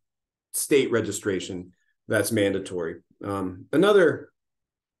registration, state registration that's mandatory. Another,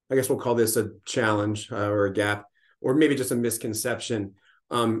 I guess we'll call this a challenge or a gap, or maybe just a misconception,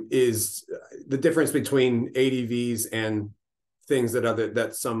 is the difference between ADVs and things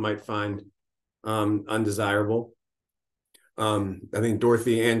that some might find undesirable. I think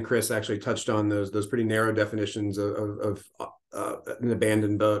Dorothy and Chris actually touched on those pretty narrow definitions of an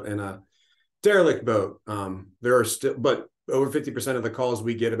abandoned boat and a derelict boat. There are still, but over 50% of the calls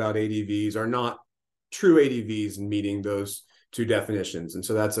we get about ADVs are not true ADVs and meeting those two definitions. And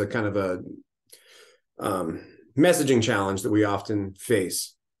so that's a kind of a messaging challenge that we often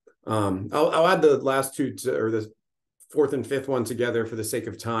face. I'll add the last two or the fourth and fifth one together for the sake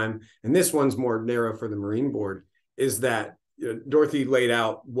of time. And this one's more narrow for the Marine Board, is that Dorothy laid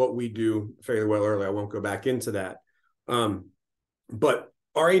out what we do fairly well earlier. I won't go back into that. But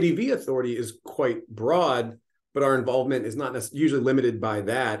our ADV authority is quite broad, but our involvement is not usually limited by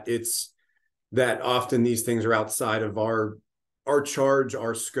that. It's that often these things are outside of our charge,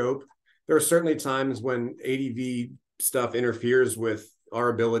 our scope. There are certainly times when ADV stuff interferes with our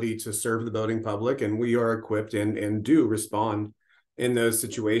ability to serve the boating public, and we are equipped and do respond in those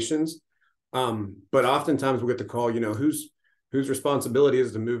situations. But oftentimes we'll get the call, whose responsibility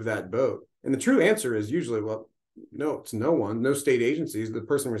is to move that boat? And the true answer is usually, well, no, it's no one, no state agencies. The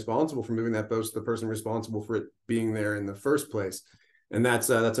person responsible for moving that boat is the person responsible for it being there in the first place. And that's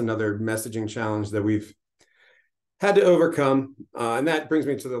another messaging challenge that we've had to overcome. And that brings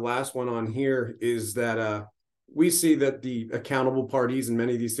me to the last one on here, is that we see that the accountable parties in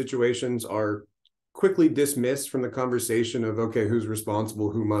many of these situations are quickly dismissed from the conversation of, okay, who's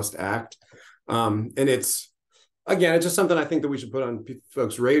responsible, who must act. And it's just something I think that we should put on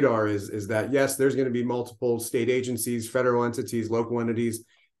folks' radar is that, yes, there's going to be multiple state agencies, federal entities, local entities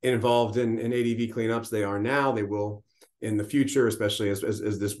involved in ADV cleanups. They are now, they will in the future, especially as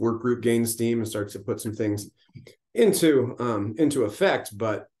this work group gains steam and starts to put some things into effect.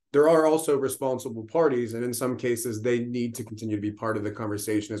 But there are also responsible parties, and in some cases, they need to continue to be part of the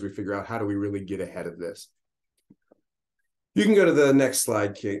conversation as we figure out how do we really get ahead of this. You can go to the next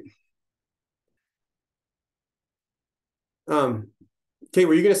slide, Kate. Kate,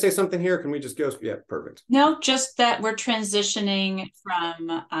 were you going to say something here? Can we just go? Yeah, perfect. No, just that we're transitioning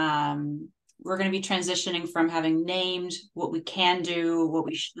from we're going to be transitioning from having named what we can do,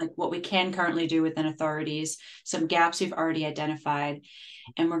 what we can currently do within authorities, some gaps we've already identified,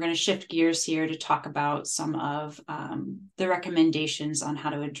 and we're going to shift gears here to talk about some of the recommendations on how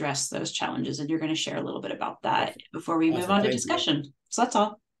to address those challenges. And you're going to share a little bit about that before we move on to discussion. So that's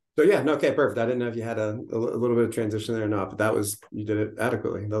all. So yeah, no, okay, perfect. I didn't know if you had a little bit of transition there or not, but you did it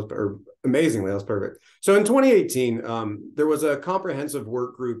adequately. Amazingly, that was perfect. So in 2018, there was a comprehensive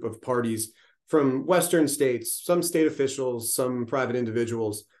work group of parties from Western states, some state officials, some private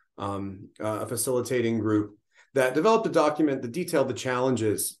individuals, a facilitating group that developed a document that detailed the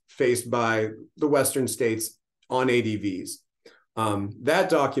challenges faced by the Western states on ADVs. That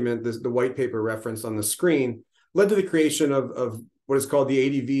document, the white paper referenced on the screen, led to the creation of what is called the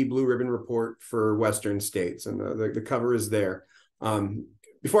ADV Blue Ribbon Report for Western states, and the cover is there.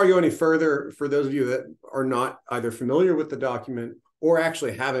 Before I go any further, for those of you that are not either familiar with the document or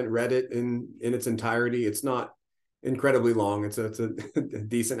actually haven't read it in its entirety, it's not incredibly long. It's a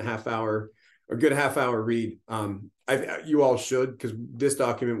decent good half hour read. You all should, because this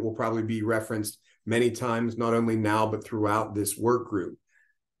document will probably be referenced many times, not only now, but throughout this work group.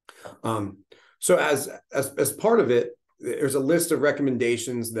 So as part of it, there's a list of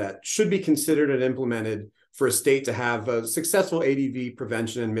recommendations that should be considered and implemented for a state to have a successful ADV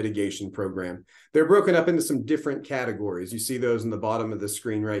prevention and mitigation program. They're broken up into some different categories. You see those in the bottom of the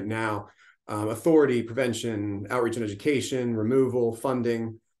screen right now: authority, prevention, outreach and education, removal,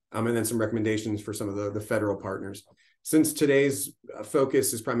 funding, and then some recommendations for some of the federal partners. Since today's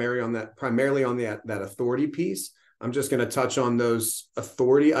focus is primarily on that authority piece, I'm just going to touch on those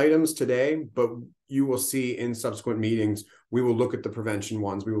authority items today, but you will see in subsequent meetings, we will look at the prevention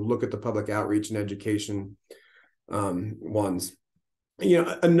ones. We will look at the public outreach and education ones.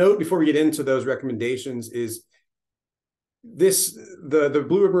 A note before we get into those recommendations is the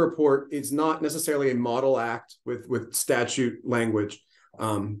Blue Ribbon Report is not necessarily a model act with statute language,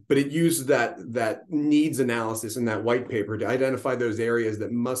 but it uses that needs analysis in that white paper to identify those areas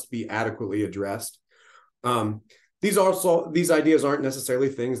that must be adequately addressed. These ideas aren't necessarily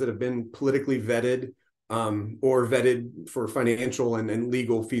things that have been politically vetted or vetted for financial and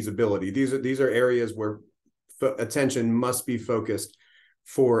legal feasibility. These are areas where attention must be focused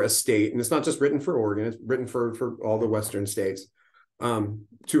for a state, and it's not just written for Oregon; it's written for all the Western states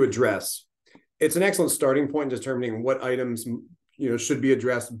to address. It's an excellent starting point in determining what items should be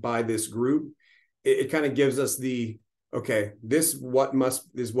addressed by this group. it kind of gives us the, okay, this what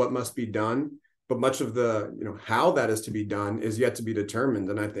must be done, but much of the, you know, how that is to be done is yet to be determined.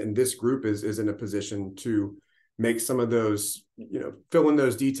 And this group is in a position to make some of those, you know, fill in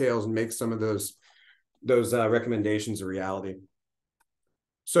those details and make some of those recommendations a reality.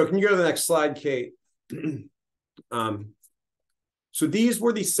 So can you go to the next slide, Kate? So these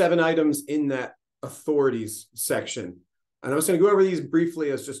were the 7 items in that authorities section. And I was going to go over these briefly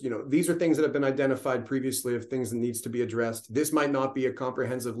as just, you know, these are things that have been identified previously of things that needs to be addressed. This might not be a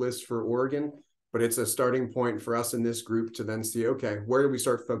comprehensive list for Oregon, but it's a starting point for us in this group to then see, okay, where do we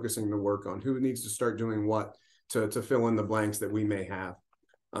start focusing the work on? Who needs to start doing what to fill in the blanks that we may have?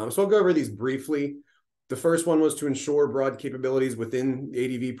 So I'll go over these briefly. The first one was to ensure broad capabilities within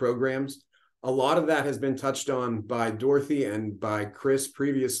ADV programs. A lot of that has been touched on by Dorothy and by Chris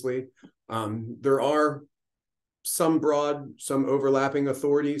previously. There are some broad, some overlapping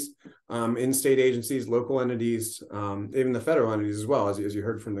authorities in state agencies, local entities, even the federal entities as well, as you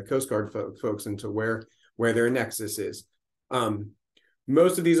heard from the Coast Guard folks, into where their nexus is.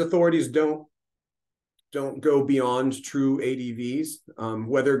 Most of these authorities don't go beyond true ADVs,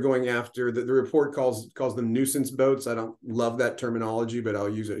 whether going after, the report calls them nuisance boats. I don't love that terminology, but I'll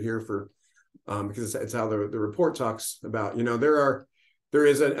use it here for, because it's how the report talks about, you know, there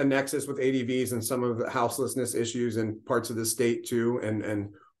is a nexus with ADVs and some of the houselessness issues in parts of the state too. And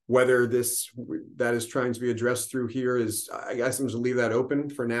whether that is trying to be addressed through here is, I guess I'm just leave that open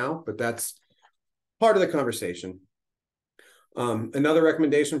for now, but that's part of the conversation. Another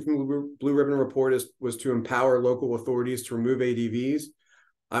recommendation from the Blue Ribbon Report was to empower local authorities to remove ADVs.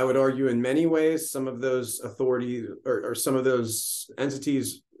 I would argue in many ways, some of those authorities or some of those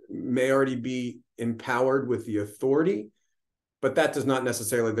entities may already be empowered with the authority, but that does not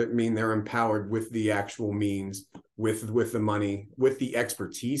necessarily mean they're empowered with the actual means, with the money, with the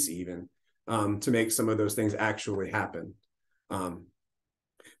expertise even, to make some of those things actually happen.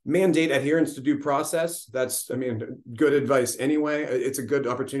 Mandate adherence to due process. That's, I mean, good advice anyway. It's a good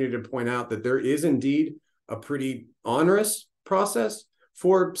opportunity to point out that there is indeed a pretty onerous process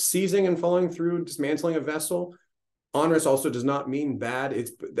for seizing and following through dismantling a vessel. Onerous also does not mean bad.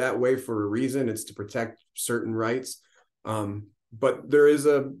 It's that way for a reason. It's to protect certain rights. But it's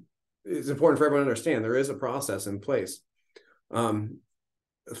important for everyone to understand there is a process in place. The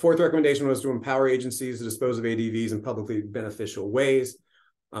fourth recommendation was to empower agencies to dispose of ADVs in publicly beneficial ways.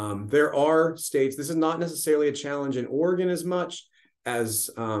 There are states, this is not necessarily a challenge in Oregon as much as,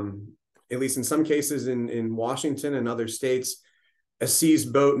 at least in some cases in Washington and other states, a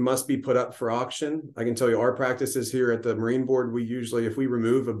seized boat must be put up for auction. I can tell you our practices here at the Marine Board, we usually, if we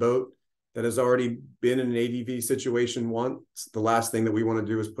remove a boat that has already been in an ADV situation once, the last thing that we want to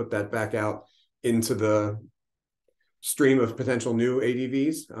do is put that back out into the stream of potential new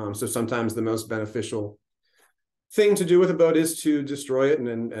ADVs. So sometimes the most beneficial thing to do with a boat is to destroy it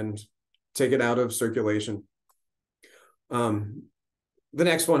and take it out of circulation. The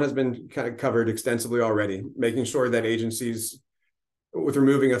next one has been kind of covered extensively already, making sure that agencies with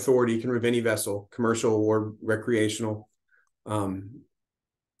removing authority can remove any vessel, commercial or recreational.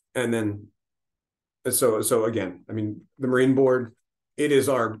 And then, so again, I mean, the Marine Board, it is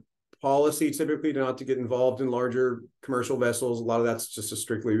our policy typically not to get involved in larger commercial vessels. A lot of that's just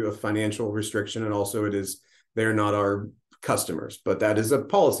strictly a financial restriction. And also they're not our customers, but that is a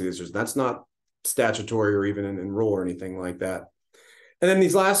policy. That's not statutory or even in rule or anything like that. And then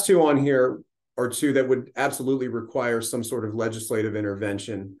these last two on here are two that would absolutely require some sort of legislative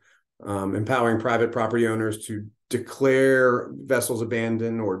intervention, empowering private property owners to declare vessels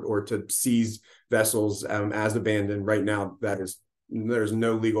abandoned or to seize vessels as abandoned. Right now, there's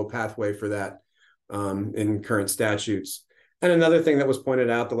no legal pathway for that in current statutes. And another thing that was pointed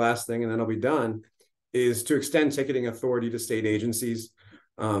out, the last thing, and then I'll be done, is to extend ticketing authority to state agencies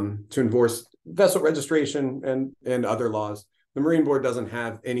to enforce vessel registration and other laws. The Marine Board doesn't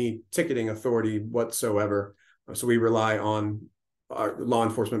have any ticketing authority whatsoever, so we rely on our law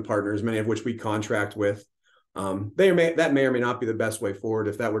enforcement partners, many of which we contract with. That may or may not be the best way forward.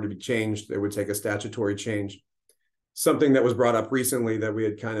 If that were to be changed, it would take a statutory change. Something that was brought up recently that we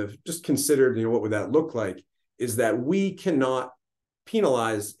had kind of just considered, what would that look like, is that we cannot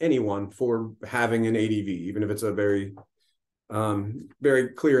penalize anyone for having an ADV, even if it's a very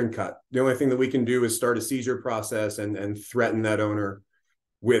clear and cut. The only thing that we can do is start a seizure process and threaten that owner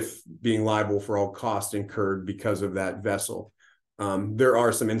with being liable for all costs incurred because of that vessel. There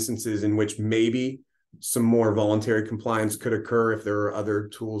are some instances in which maybe some more voluntary compliance could occur if there are other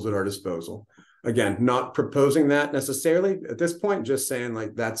tools at our disposal. Again, not proposing that necessarily at this point, just saying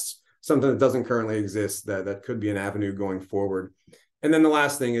like that's something that doesn't currently exist that could be an avenue going forward. And then the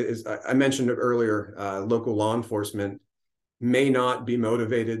last thing is, I mentioned it earlier, local law enforcement may not be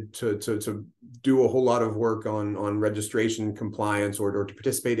motivated to do a whole lot of work on registration compliance or to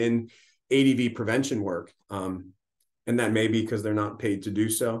participate in ADV prevention work. And that may be because they're not paid to do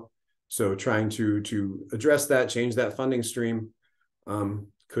so. So trying to address that, change that funding stream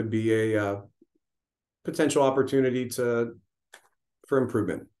could be a potential opportunity for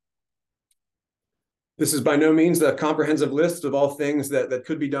improvement. This is by no means a comprehensive list of all things that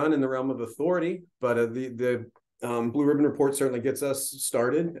could be done in the realm of authority, but the Blue Ribbon Report certainly gets us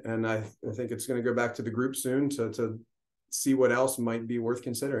started, and I think it's going to go back to the group soon to see what else might be worth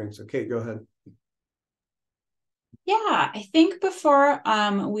considering. So Kate, go ahead. Yeah, I think before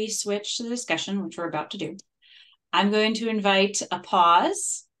we switch to the discussion, which we're about to do, I'm going to invite a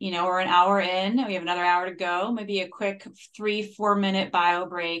pause. You know, we're an hour in, we have another hour to go, maybe a quick 3-4 minute bio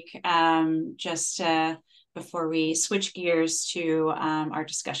break just before we switch gears to our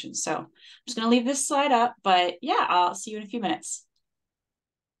discussion. So I'm just going to leave this slide up, but yeah, I'll see you in a few minutes.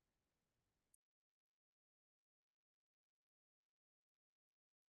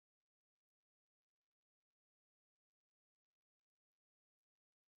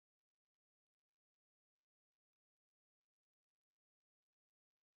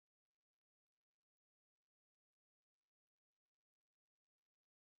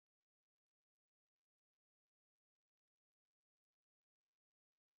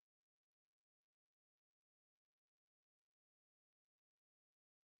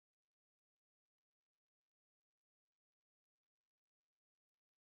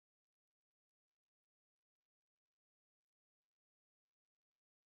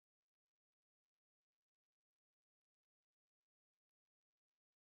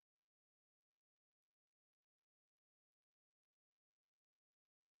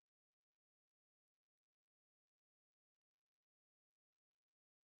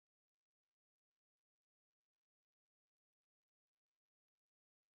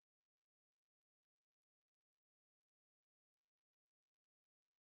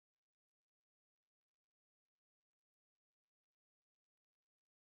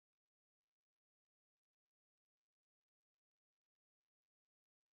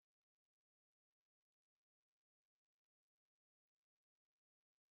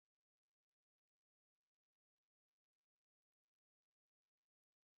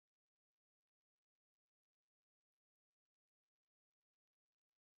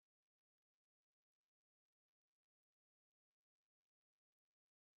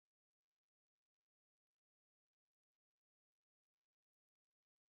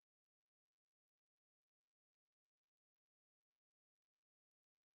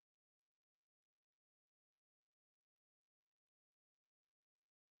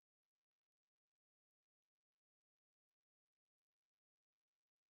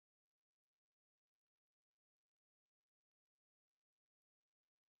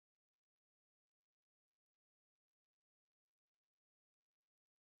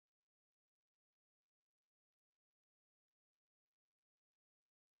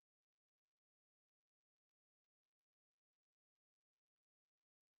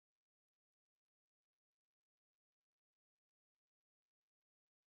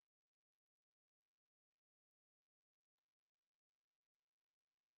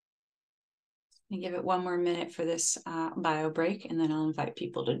 And give it 1 more minute for this bio break, and then I'll invite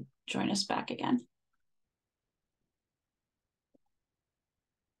people to join us back again.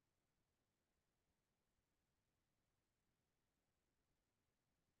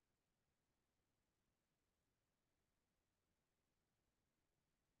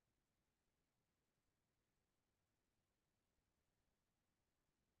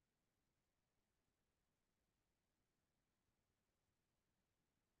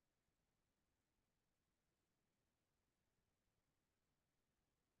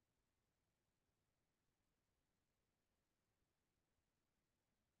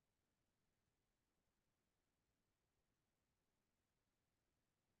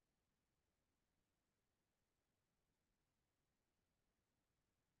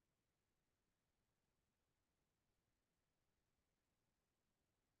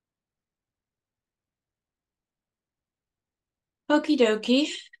 Okie dokie.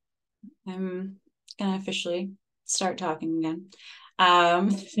 I'm gonna officially start talking again.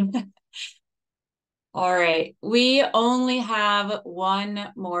 All right, we only have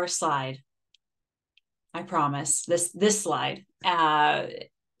one more slide. I promise this slide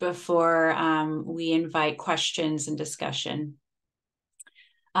before we invite questions and discussion.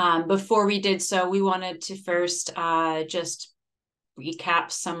 Before we did so, we wanted to first just recap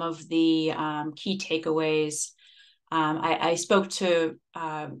some of the key takeaways I spoke to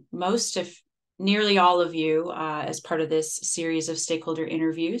most, if nearly all of you, as part of this series of stakeholder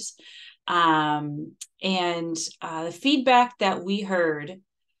interviews. And the feedback that we heard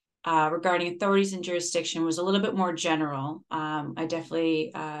regarding authorities and jurisdiction was a little bit more general. I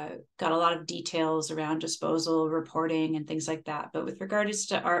definitely got a lot of details around disposal, reporting, and things like that. But with regards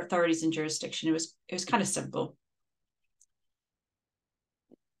to our authorities and jurisdiction, it was kind of simple.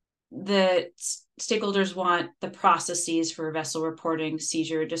 The stakeholders want the processes for vessel reporting,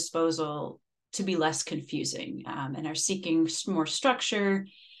 seizure, disposal to be less confusing, and are seeking more structure,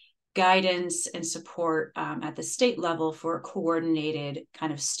 guidance, and support at the state level for a coordinated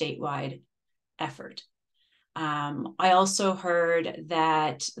kind of statewide effort. I also heard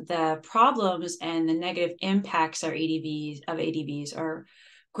that the problems and the negative impacts of ADVs are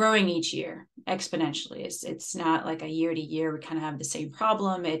growing each year exponentially. It's not like a year to year we kind of have the same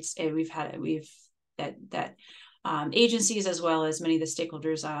problem. Agencies, as well as many of the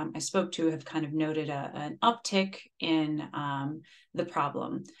stakeholders I spoke to, have kind of noted an uptick in the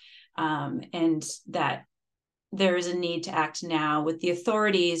problem, and that there is a need to act now with the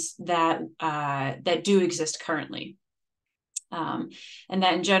authorities that do exist currently. And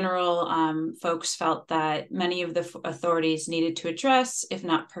that in general, folks felt that many of the authorities needed to address, if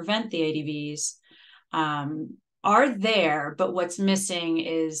not prevent, the ADVs are there, but what's missing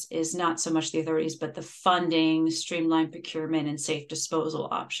is not so much the authorities, but the funding, streamlined procurement, and safe disposal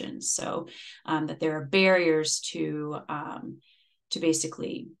options. So that there are barriers to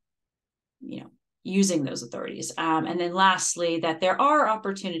basically, using those authorities. And then lastly, that there are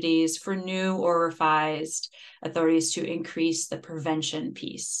opportunities for new or revised authorities to increase the prevention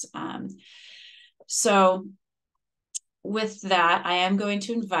piece. So with that, I am going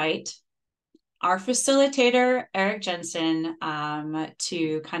to invite our facilitator, Eric Jensen,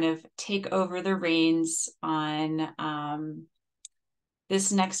 to kind of take over the reins on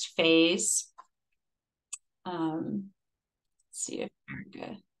this next phase. Let's see if we're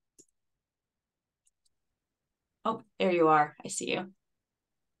good. Oh, there you are. I see you. All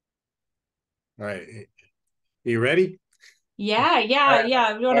right. You ready? Yeah. You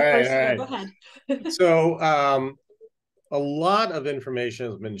want to first? Yeah, go ahead. So a lot of information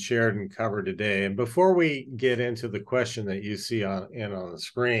has been shared and covered today. And before we get into the question that you see on the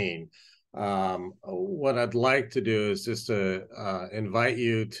screen, what I'd like to do is just to invite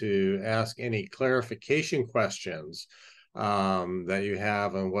you to ask any clarification questions that you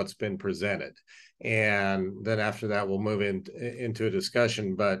have on what's been presented. And then after that, we'll move into a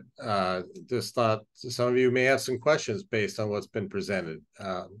discussion. But just thought some of you may have some questions based on what's been presented.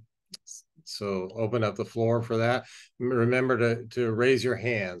 So open up the floor for that. Remember to raise your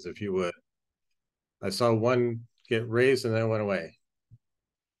hands if you would. I saw one get raised and then it went away.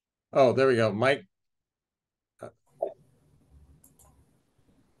 Oh, there we go. Mike.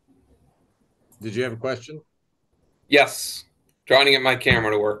 Did you have a question? Yes. Trying to get my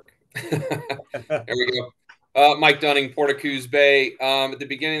camera to work. There we go. Mike Dunning, Port of Coos Bay. At the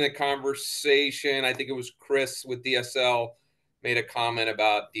beginning of the conversation, I think it was Chris with DSL made a comment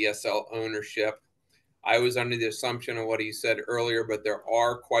about DSL ownership. I was under the assumption of what he said earlier, but there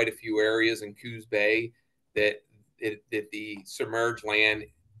are quite a few areas in Coos Bay that the submerged land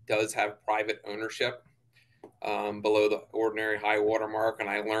does have private ownership below the ordinary high water mark. And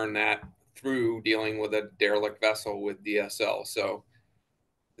I learned that through dealing with a derelict vessel with DSL. So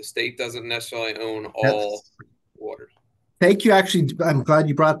the state doesn't necessarily own all waters. Thank you. Actually, I'm glad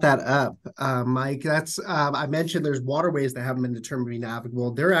you brought that up, Mike. That's I mentioned there's waterways that haven't been determined to be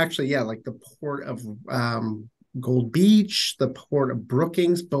navigable. They're actually, like the port of Gold Beach, the port of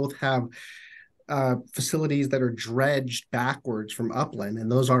Brookings, both have facilities that are dredged backwards from upland,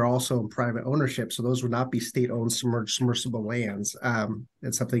 and those are also in private ownership. So those would not be state-owned submersible lands.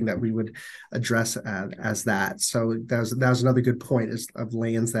 It's something that we would address as that. So that was another good point of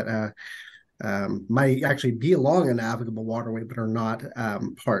lands that might actually be along a navigable waterway, but are not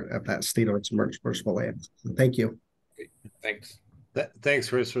part of that state-owned submersible land. So thank you. Thanks. Thanks,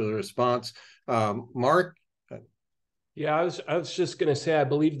 Chris, for the response. Mark? Yeah, I was just going to say, I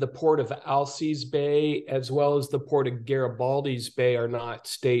believe the port of Alces Bay as well as the port of Garibaldi's Bay are not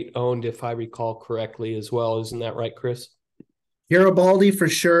state-owned, if I recall correctly as well. Isn't that right, Chris? Garibaldi for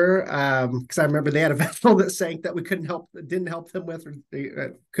sure, because I remember they had a vessel that sank that we didn't help them with, or they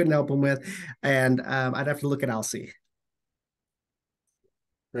couldn't help them with, and I'd have to look at Alcee.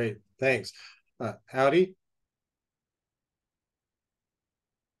 Great, thanks. Howdy.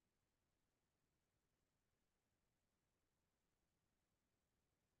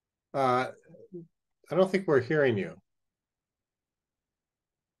 I don't think we're hearing you.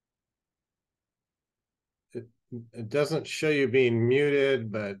 it doesn't show you being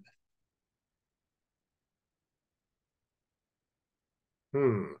muted, but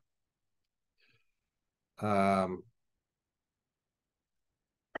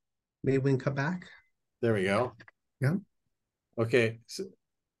maybe we can come back. There we go. Yeah. Okay. So,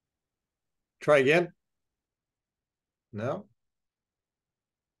 try again. No.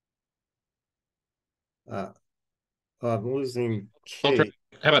 I'm losing Kate.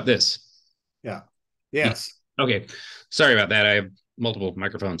 How about this? Yeah. Yes. Okay. Sorry about that. I have multiple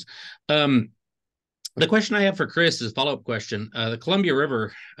microphones. The question I have for Chris is a follow-up question. The Columbia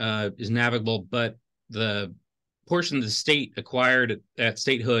River is navigable, but the portion the state acquired at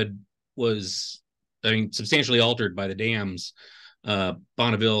statehood was, substantially altered by the dams,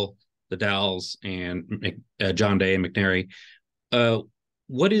 Bonneville, the Dalles, and John Day and McNary.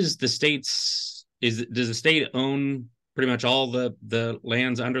 What is the state's? Does the state own pretty much all the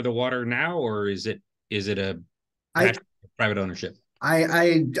lands under the water now, or is it a private ownership?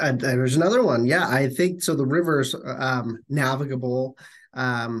 I there's another one. Yeah, I think so. The river's navigable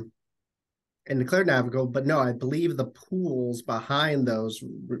and declared navigable, but no, I believe the pools behind those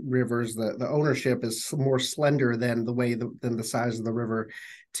rivers, the ownership is more slender than than the size of the river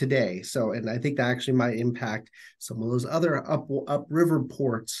today. So, and I think that actually might impact some of those other upriver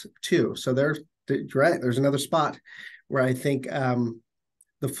ports too. So there's another spot where I think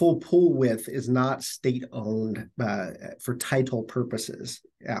the full pool width is not state owned for title purposes.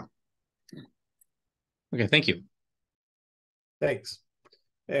 Yeah. Okay, thank you. Thanks.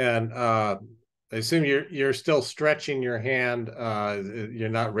 And I assume you're still stretching your hand. You're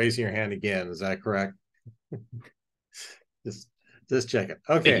not raising your hand again. Is that correct? just checking.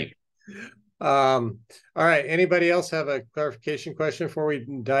 Okay. All right. Anybody else have a clarification question before we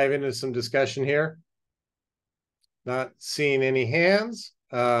dive into some discussion here? Not seeing any hands.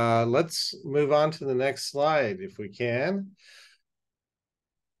 Let's move on to the next slide if we can.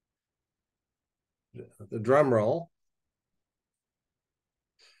 The drum roll.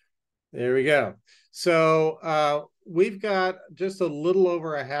 There we go. So we've got just a little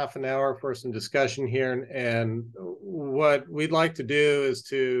over a half an hour for some discussion here. And what we'd like to do is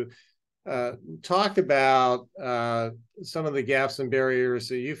to talk about some of the gaps and barriers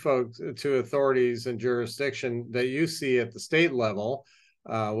that you folks, to authorities and jurisdiction, that you see at the state level.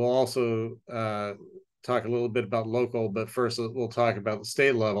 We'll also talk a little bit about local, but first we'll talk about the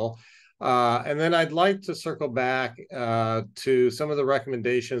state level. And then I'd like to circle back to some of the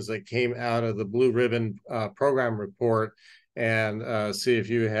recommendations that came out of the Blue Ribbon program report and see if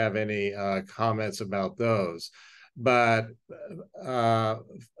you have any comments about those. But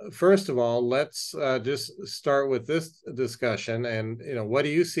first of all, let's just start with this discussion. And, what do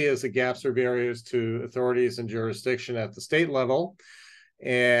you see as the gaps or barriers to authorities and jurisdiction at the state level?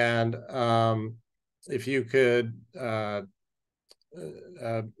 And if you could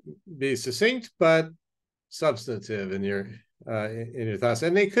be succinct but substantive in your thoughts,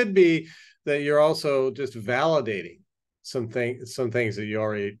 and they could be that you're also just validating some things that you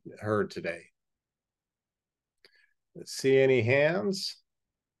already heard today. Let's see any hands.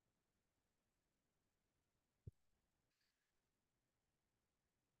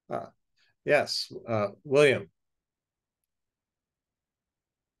 Yes, William.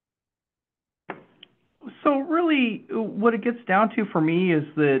 So really, what it gets down to for me is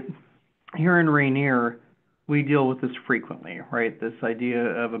that here in Rainier, we deal with this frequently, right? This idea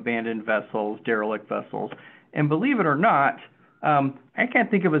of abandoned vessels, derelict vessels. And believe it or not, I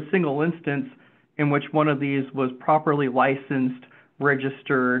can't think of a single instance in which one of these was properly licensed,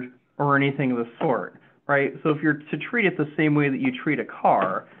 registered, or anything of the sort, right? So if you're to treat it the same way that you treat a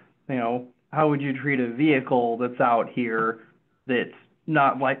car, how would you treat a vehicle that's out here that's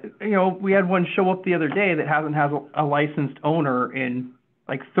not like, we had one show up the other day that hasn't had a licensed owner in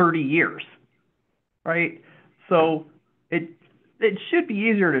like 30 years, right? So it should be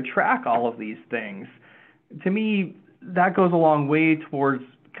easier to track all of these things. To me, that goes a long way towards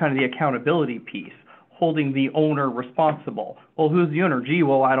kind of the accountability piece, holding the owner responsible. Well, who's the owner? Gee,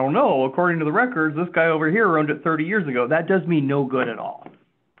 well, I don't know. According to the records, this guy over here owned it 30 years ago. That does me no good at all.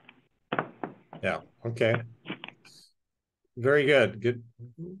 Yeah. Okay. Very good.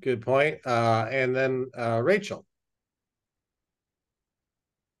 Good point. And then Rachel.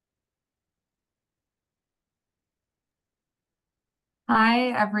 Hi,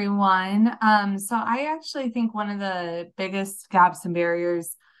 everyone. So I actually think one of the biggest gaps and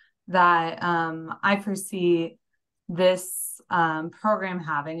barriers that I foresee this program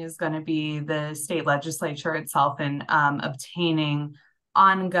having is going to be the state legislature itself and obtaining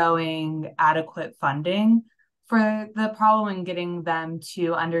ongoing adequate funding for the problem and getting them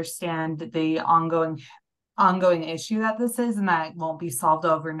to understand the ongoing ongoing issue that this is, and that it won't be solved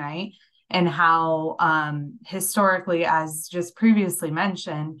overnight. And how historically, as just previously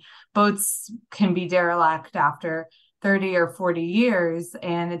mentioned, boats can be derelict after 30 or 40 years,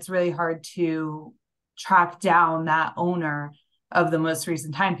 and it's really hard to track down that owner of the most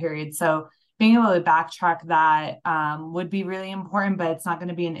recent time period. So being able to backtrack that would be really important, but it's not going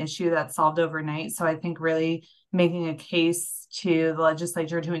to be an issue that's solved overnight. So I think really making a case to the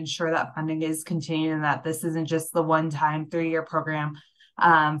legislature to ensure that funding is continued and that this isn't just the one-time 3-year program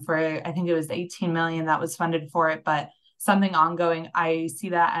for, I think it was 18 million that was funded for it, but something ongoing. I see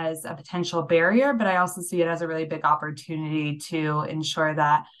that as a potential barrier, but I also see it as a really big opportunity to ensure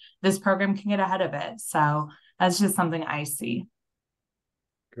that this program can get ahead of it. So that's just something I see.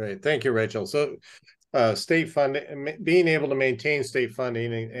 Great. Thank you, Rachel. So state funding, being able to maintain state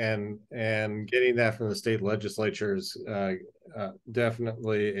funding and getting that from the state legislatures,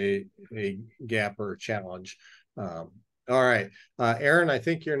 definitely a gap or a challenge. All right, Aaron, I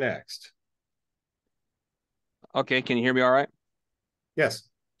think you're next. Okay, can you hear me all right? Yes.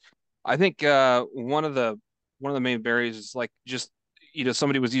 I think one of the main barriers is like just,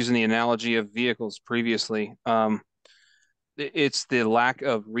 somebody was using the analogy of vehicles previously. It's the lack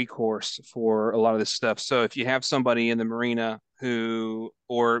of recourse for a lot of this stuff. So if you have somebody in the marina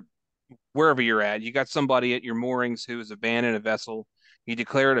or wherever you're at, you got somebody at your moorings who has abandoned a vessel, you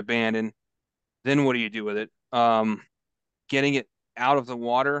declare it abandoned, then what do you do with it? Getting it out of the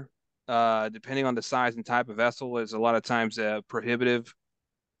water, depending on the size and type of vessel, is a lot of times prohibitive,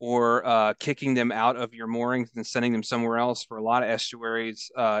 or kicking them out of your moorings and sending them somewhere else. For a lot of estuaries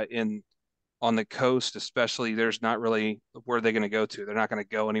on the coast, especially, there's not really where they're going to go to. They're not going to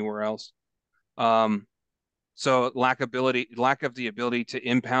go anywhere else. So lack of the ability to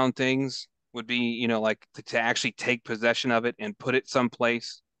impound things would be, like to actually take possession of it and put it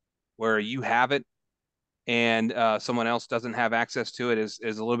someplace where you have it and someone else doesn't have access to it is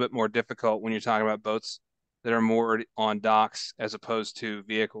a little bit more difficult when you're talking about boats that are moored on docks as opposed to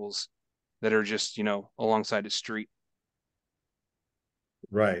vehicles that are just, alongside the street.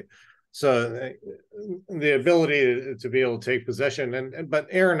 Right. So the ability to be able to take possession, but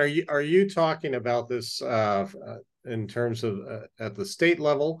Aaron, are you talking about this in terms of at the state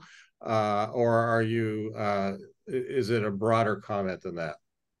level, or are you? Is it a broader comment than that?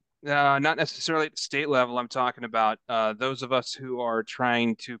 Not necessarily at the state level. I'm talking about those of us who are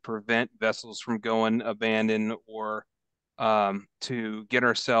trying to prevent vessels from going abandoned, or to get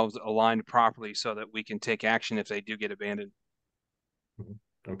ourselves aligned properly so that we can take action if they do get abandoned.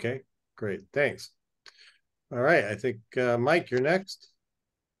 Okay, great. Thanks. All right. I think, Mike, you're next.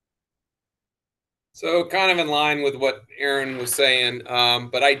 So kind of in line with what Aaron was saying,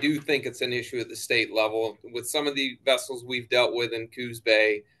 but I do think it's an issue at the state level. With some of the vessels we've dealt with in Coos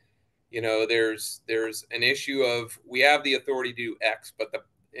Bay, there's an issue of, we have the authority to do X, but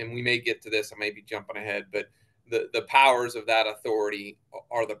and we may get to this, I may be jumping ahead, but the powers of that authority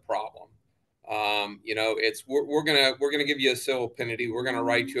are the problem. It's we're gonna give you a civil penalty, we're gonna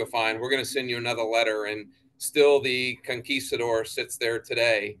write you a fine, we're gonna send you another letter, and still the conquistador sits there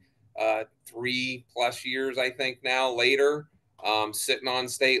today, 3+ years, I think now later, sitting on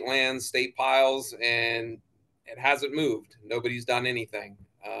state lands, state piles, and it hasn't moved. Nobody's done anything.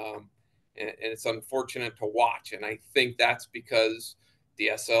 And it's unfortunate to watch. And I think that's because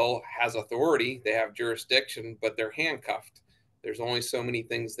DSL has authority, they have jurisdiction, but they're handcuffed. There's only so many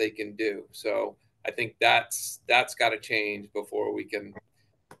things they can do. So I think that's got to change before we can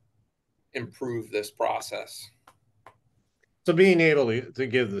improve this process. So being able to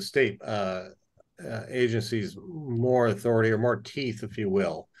give the state agencies more authority or more teeth, if you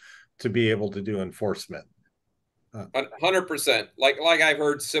will, to be able to do enforcement. 100%. Like I've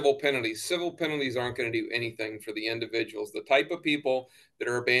heard civil penalties. Civil penalties aren't going to do anything for the individuals. The type of people that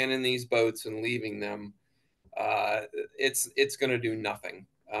are abandoning these boats and leaving them, it's going to do nothing.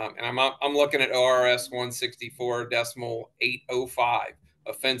 And I'm looking at ORS 164.805,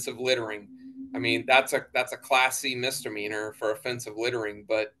 offensive littering. I mean, that's a Class C misdemeanor for offensive littering,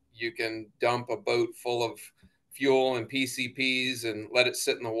 but you can dump a boat full of fuel and PCPs and let it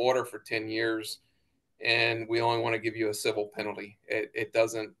sit in the water for 10 years. And we only want to give you a civil penalty. It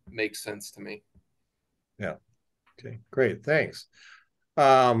doesn't make sense to me. Yeah. Okay, great. Thanks.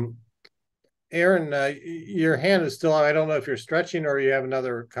 Aaron, your hand is still on. I don't know if you're stretching or you have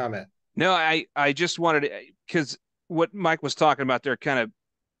another comment. No, I just wanted to, because what Mike was talking about there kind of,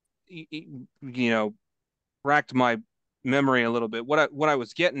 racked my memory a little bit. What I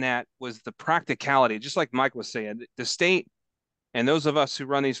was getting at was the practicality, just like Mike was saying. The state and those of us who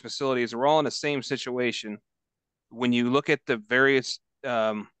run these facilities are all in the same situation. When you look at the various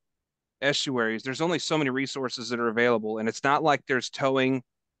estuaries, there's only so many resources that are available. And it's not like there's towing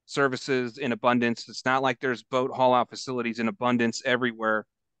services in abundance. It's not like there's boat haul out facilities in abundance everywhere.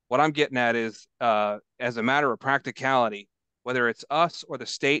 What I'm getting at is, as a matter of practicality, whether it's us or the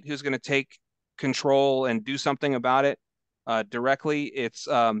state who's going to take control and do something about it directly, it's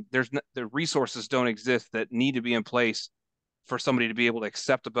the resources don't exist that need to be in place for somebody to be able to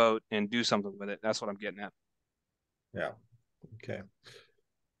accept a boat and do something with it. That's what I'm getting at. Yeah. Okay.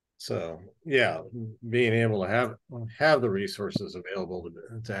 So yeah, being able to have the resources available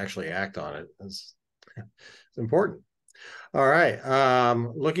to actually act on it is it's important. All right.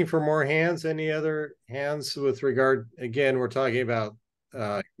 Looking for more hands. Any other hands with regard? Again, we're talking about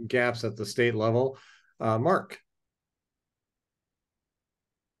gaps at the state level. Mark.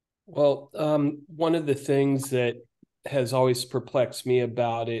 Well, one of the things that has always perplexed me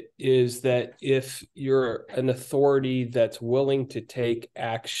about it is that if you're an authority that's willing to take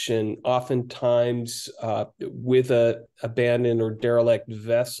action, oftentimes with a abandoned or derelict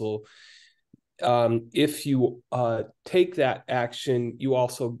vessel, if you take that action, you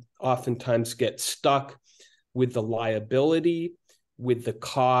also oftentimes get stuck with the liability, with the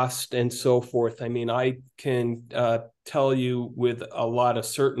cost, and so forth. I mean, I can tell you with a lot of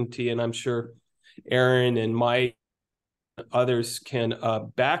certainty, and I'm sure Aaron and Mike, others can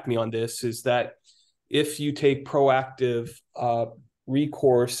back me on this, is that if you take proactive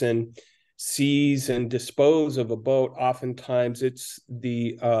recourse and seize and dispose of a boat, oftentimes it's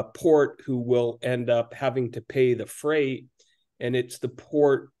the port who will end up having to pay the freight, and it's the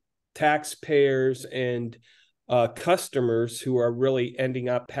port taxpayers and customers who are really ending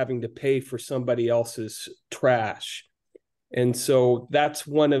up having to pay for somebody else's trash. And so that's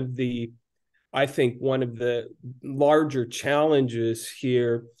I think one of the larger challenges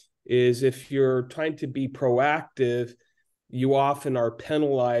here is if you're trying to be proactive, you often are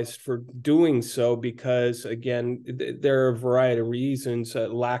penalized for doing so because, again, there are a variety of reasons,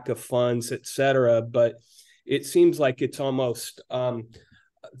 lack of funds, et cetera. But it seems like it's almost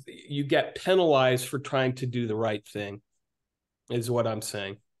you get penalized for trying to do the right thing, is what I'm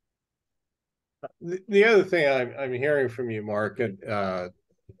saying. The other thing I'm hearing from you, Mark,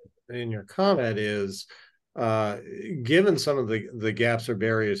 in your comment is, given some of the gaps or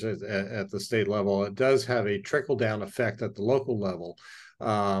barriers at the state level, it does have a trickle down effect at the local level.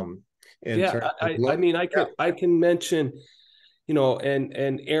 Yeah, I mean, I can mention,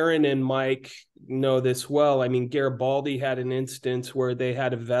 and Aaron and Mike know this well. I mean, Garibaldi had an instance where they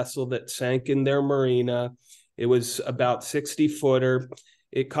had a vessel that sank in their marina. It was about 60-footer.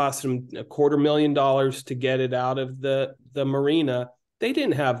 It cost them $250,000 to get it out of the marina. They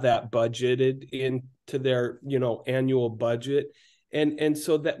didn't have that budgeted into their, annual budget. And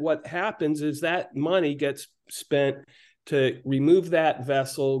so that what happens is that money gets spent to remove that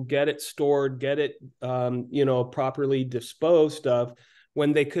vessel, get it stored, get it, properly disposed of,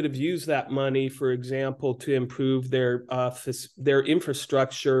 when they could have used that money, for example, to improve their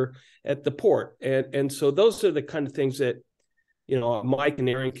infrastructure at the port. And so those are the kind of things that, Mike and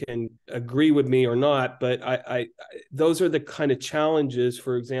Aaron can agree with me or not, but I those are the kind of challenges,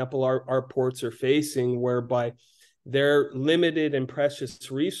 for example, our ports are facing, whereby their limited and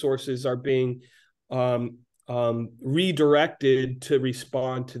precious resources are being redirected to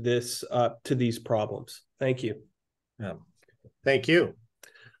respond to these problems. Thank you. Yeah. Thank you.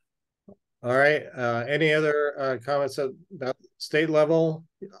 All right. Any other comments about state level?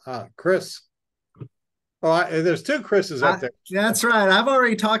 Chris? Oh, there's two Chris's up there. That's right. I've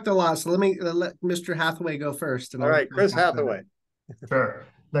already talked a lot, so let Mr. Hathaway go first. All right, Chris Hathaway. Sure.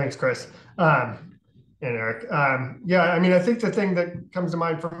 Thanks, Chris. And Eric. Yeah, I mean, I think the thing that comes to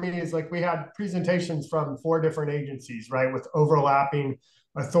mind for me is, like, we had presentations from 4 different agencies, right, with overlapping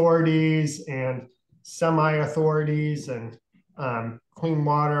authorities and semi-authorities and clean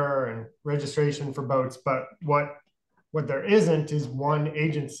water and registration for boats. But what there isn't is one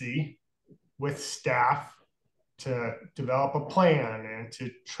agency with staff to develop a plan and to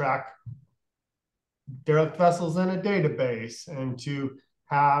track derelict vessels in a database and to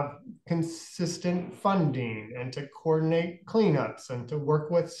have consistent funding and to coordinate cleanups and to work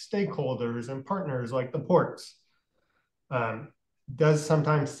with stakeholders and partners like the ports. Does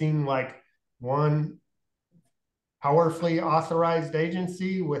sometimes seem like one powerfully authorized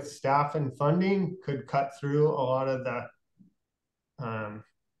agency with staff and funding could cut through a lot of the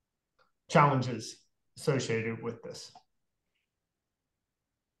challenges associated with this.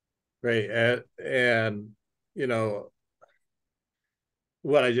 Great. And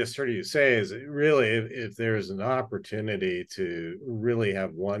what I just heard you say is, really, if there's an opportunity to really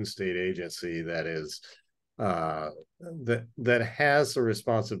have one state agency that is that has the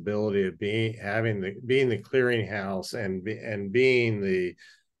responsibility of being the clearinghouse and being the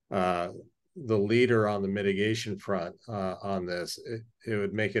leader on the mitigation front on this. It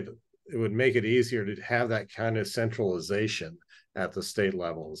would make it easier to have that kind of centralization at the state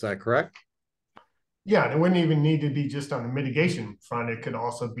level. Is that correct? Yeah, and it wouldn't even need to be just on the mitigation front. It could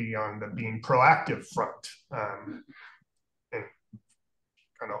also be on the being proactive front, and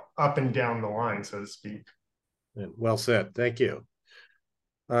kind of up and down the line, so to speak. Well said. Thank you.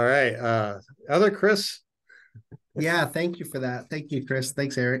 All right. Other Chris? Yeah, thank you for that. Thank you, Chris.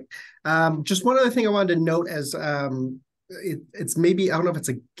 Thanks, Eric. Just one other thing I wanted to note as it's maybe, I don't know if it's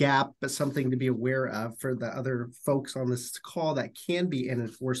a gap, but something to be aware of for the other folks on this call that can be an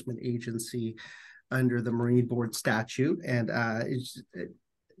enforcement agency under the Marine Board statute. And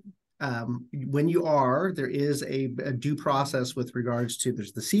when you are, there is a due process with regards to,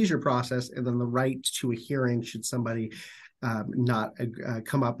 there's the seizure process and then the right to a hearing should somebody not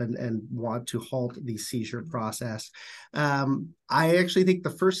come up and want to halt the seizure process. I actually think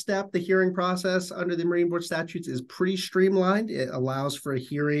the first step, the hearing process under the Marine Board statutes, is pretty streamlined. It allows for a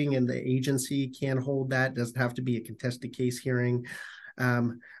hearing and the agency can hold that. It doesn't have to be a contested case hearing.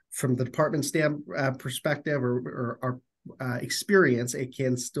 From the department perspective or our experience, it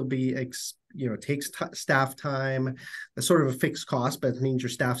can still be, takes staff time, a sort of a fixed cost, but it means your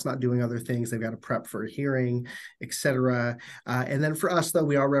staff's not doing other things. They've got to prep for a hearing, etc. And then for us, though,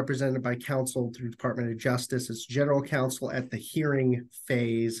 we are represented by counsel through Department of Justice. It's general counsel at the hearing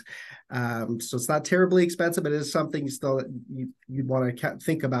phase. So it's not terribly expensive, but it is something still that you'd want to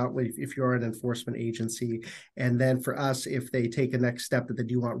think about if you're an enforcement agency. And then for us, if they take a next step that they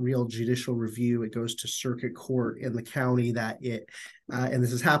do want real judicial review, it goes to circuit court in the county that and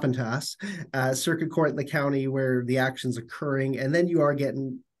this has happened to us, circuit court in the county where the action's occurring. And then you are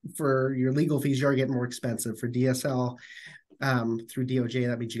getting, for your legal fees, you are getting more expensive. For DSL through DOJ,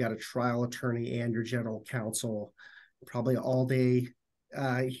 that means you got a trial attorney and your general counsel, probably all day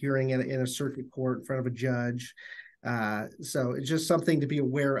hearing in a circuit court in front of a judge. So it's just something to be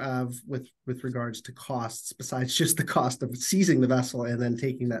aware of with regards to costs, besides just the cost of seizing the vessel and then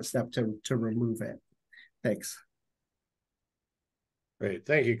taking that step to remove it. Thanks. Great.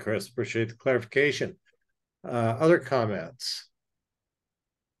 Thank you, Chris. Appreciate the clarification. Other comments?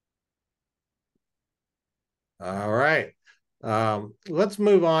 All right. Let's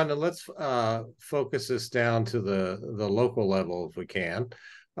move on and let's focus this down to the local level if we can,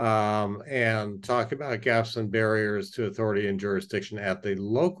 and talk about gaps and barriers to authority and jurisdiction at the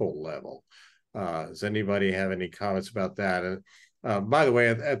local level. Does anybody have any comments about that? And by the way,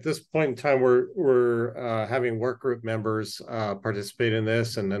 at this point in time, we're having work group members participate in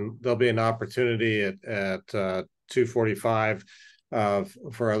this, and then there'll be an opportunity at 2:45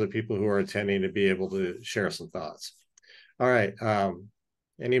 for other people who are attending to be able to share some thoughts. All right.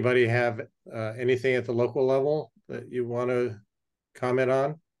 Anybody have anything at the local level that you want to comment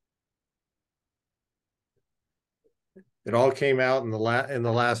on? It all came out in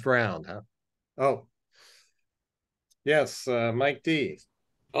the last round, huh? Oh. Yes, Mike D.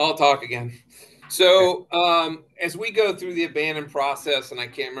 I'll talk again. So as we go through the abandon process, and I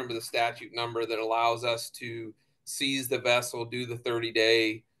can't remember the statute number that allows us to seize the vessel, do the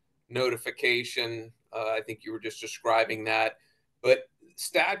 30-day notification. I think you were just describing that. But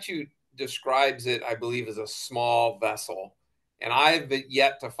statute describes it, I believe, as a small vessel. And I've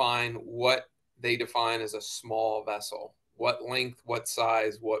yet to find what they define as a small vessel. What length, what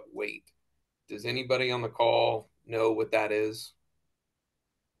size, what weight. Does anybody on the call know what that is?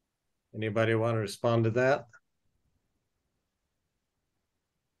 Anybody want to respond to that?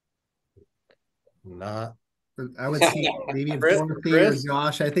 Not. I would see maybe Dorothy or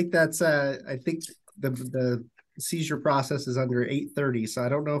Josh. I think that's I think the seizure process is under 830. So I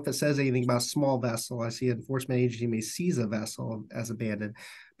don't know if it says anything about small vessel. I see enforcement agency may seize a vessel as abandoned.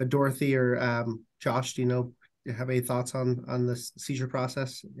 But Dorothy or Josh, do you have any thoughts on the seizure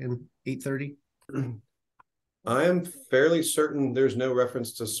process in 830? I am fairly certain there's no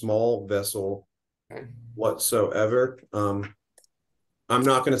reference to small vessel whatsoever. I'm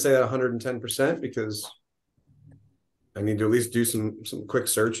not going to say that 110% because I need to at least do some quick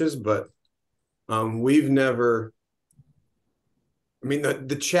searches, but we've never. I mean,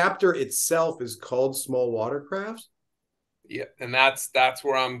 the chapter itself is called small watercraft. Yeah, and that's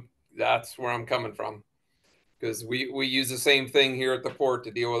where I'm coming from, because we use the same thing here at the port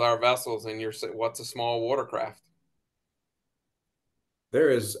to deal with our vessels. And you're saying, what's a small watercraft? There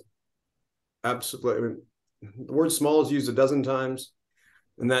is absolutely. I mean, the word small is used a dozen times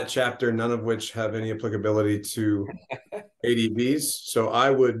in that chapter, none of which have any applicability to ADVs. So I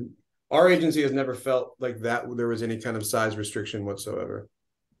would our agency has never felt like that there was any kind of size restriction whatsoever.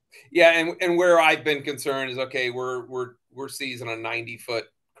 Yeah, and where I've been concerned is, okay, we're seizing a 90-foot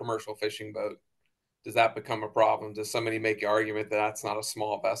commercial fishing boat. Does that become a problem? Does somebody make the argument that that's not a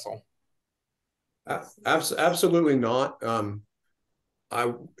small vessel? Absolutely not.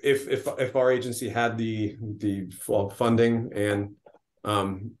 If our agency had the funding and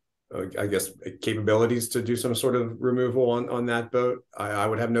I guess capabilities to do some sort of removal on that boat, I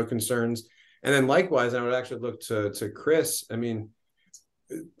would have no concerns. And then likewise, I would actually look to Chris. I mean,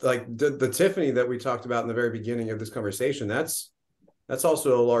 like the Tiffany that we talked about in the very beginning of this conversation, that's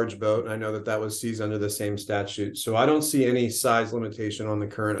also a large boat. And I know that was seized under the same statute. So I don't see any size limitation on the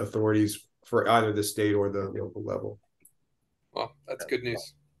current authorities for either the state or the local level. Well, that's good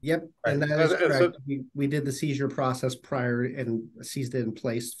news. Yep, and that is correct. We did the seizure process prior and seized it in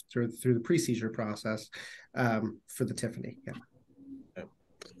place through the pre-seizure process for the Tiffany. Yeah.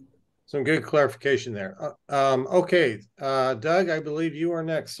 Some good clarification there. Okay, Doug, I believe you are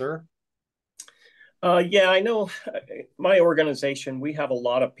next, sir. Yeah, I know my organization, we have a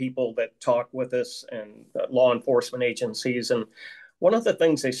lot of people that talk with us and law enforcement agencies. And one of the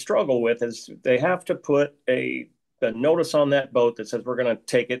things they struggle with is they have to put a notice on that boat that says we're going to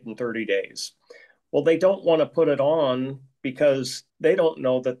take it in 30 days. Well, they don't want to put it on because they don't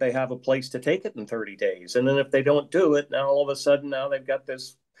know that they have a place to take it in 30 days. And then if they don't do it, now all of a sudden now they've got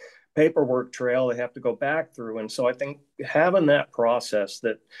this paperwork trail they have to go back through. And so I think having that process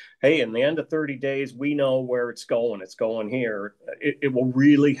that, hey, in the end of 30 days, we know where it's going here, it will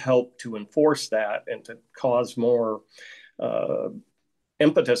really help to enforce that and to cause more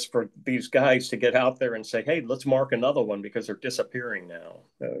impetus for these guys to get out there and say, hey, let's mark another one because they're disappearing now.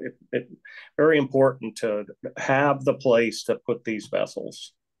 It's very important to have the place to put these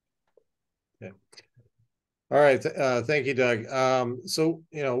vessels. Yeah. All right. Thank you, Doug. So,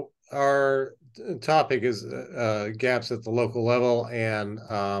 our topic is gaps at the local level, and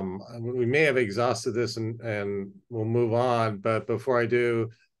we may have exhausted this and we'll move on. But before I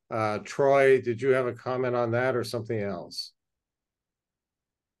do, Troy, did you have a comment on that or something else?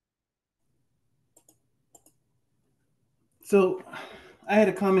 So I had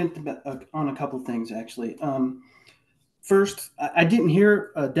a comment about, on a couple of things, actually. First, I didn't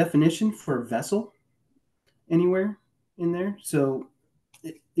hear a definition for vessel anywhere in there. So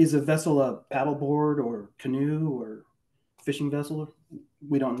is a vessel a paddleboard or canoe or fishing vessel?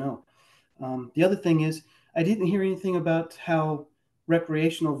 We don't know. The other thing is, I didn't hear anything about how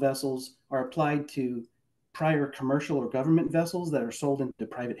recreational vessels are applied to prior commercial or government vessels that are sold into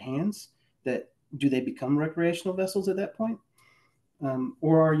private hands. Do they become recreational vessels at that point?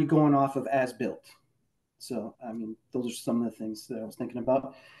 Or are you going off of as built? So, I mean, those are some of the things that I was thinking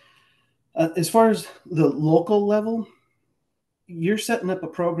about. As far as the local level, you're setting up a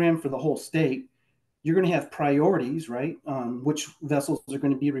program for the whole state. You're going to have priorities, right? Which vessels are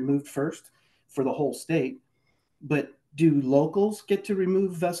going to be removed first for the whole state. But do locals get to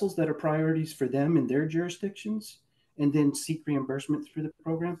remove vessels that are priorities for them in their jurisdictions and then seek reimbursement through the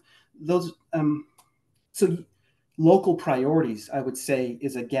program? So local priorities, I would say,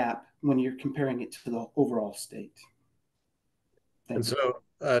 is a gap when you're comparing it to the overall state. And so,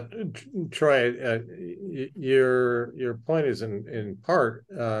 Troy, your point is in part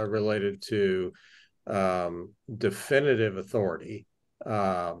related to definitive authority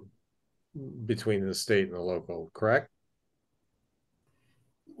between the state and the local, correct?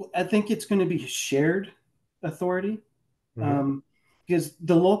 I think it's going to be shared authority. Because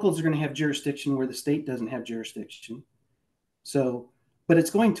the locals are going to have jurisdiction where the state doesn't have jurisdiction. So, but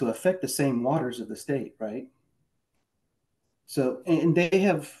it's going to affect the same waters of the state, right? So, and they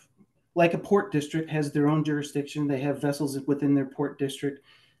have, like a port district has their own jurisdiction. They have vessels within their port district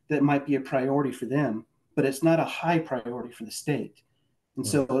that might be a priority for them, but it's not a high priority for the state. And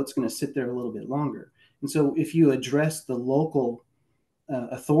so it's going to sit there a little bit longer. And so if you address the local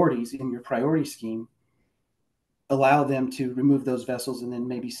authorities in your priority scheme, allow them to remove those vessels and then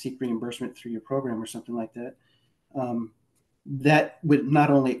maybe seek reimbursement through your program or something like that. That would not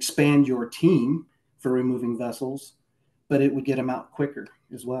only expand your team for removing vessels, but it would get them out quicker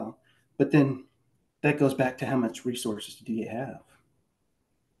as well. But then that goes back to how much resources do you have?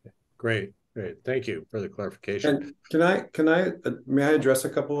 Great. Thank you for the clarification. And may I address a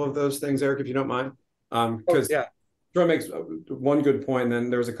couple of those things, Eric, if you don't mind? Because Troy makes one good point, and then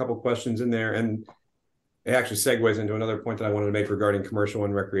there's a couple questions in there, and it actually segues into another point that I wanted to make regarding commercial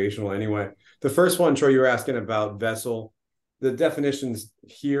and recreational anyway. The first one, Troy, you were asking about vessel. The definitions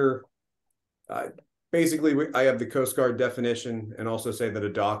here, basically, I have the Coast Guard definition and also say that a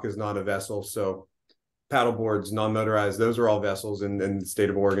dock is not a vessel. So paddle boards, non-motorized, those are all vessels in the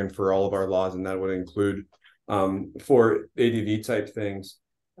state of Oregon for all of our laws, and that would include for ADV type things.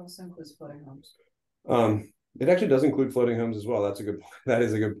 Also includes floating homes. It actually does include floating homes as well. That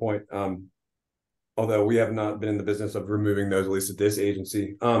is a good point. Although we have not been in the business of removing those, at least at this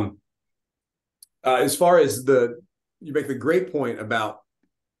agency. As far as you make the great point about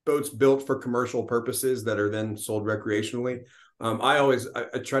boats built for commercial purposes that are then sold recreationally.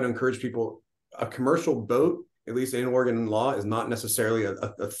 I try to encourage people, a commercial boat, at least in Oregon law, is not necessarily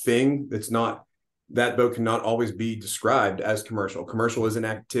a thing. That boat cannot always be described as commercial. Commercial is an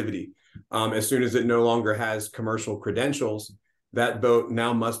activity. As soon as it no longer has commercial credentials, that boat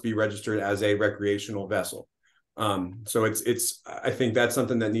now must be registered as a recreational vessel. So I think that's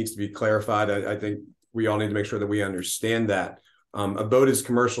something that needs to be clarified. I think we all need to make sure that we understand that. A boat is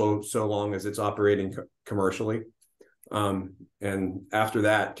commercial so long as it's operating commercially. And after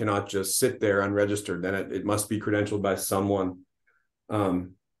that cannot just sit there unregistered. Then it must be credentialed by someone.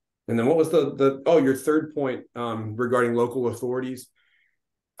 And then what was your third point regarding local authorities?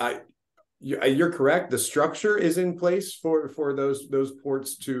 You're correct. The structure is in place for those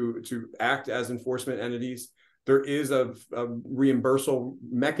ports to act as enforcement entities. There is a reimbursal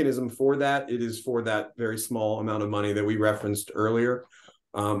mechanism for that. It is for that very small amount of money that we referenced earlier.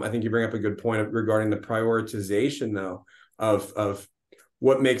 I think you bring up a good point regarding the prioritization, though, of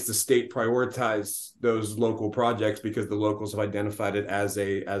what makes the state prioritize those local projects, because the locals have identified it as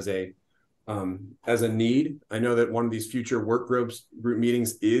a need. I know that one of these future work group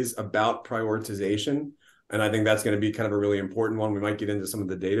meetings is about prioritization, and I think that's going to be kind of a really important one. We might get into some of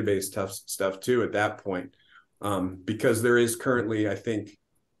the database stuff too at that point, because there is currently, I think,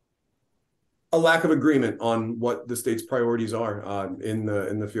 a lack of agreement on what the state's priorities are in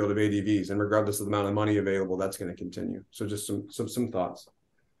the field of ADVs, and regardless of the amount of money available, that's going to continue. So just some thoughts.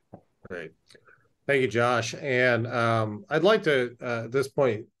 Great, thank you, Josh. And I'd like to at this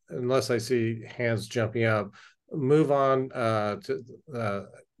point, unless I see hands jumping up, move on to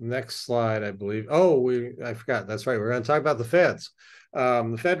next slide, I believe. I forgot. That's right. We're going to talk about the feds,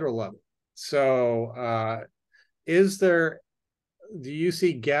 the federal level. So do you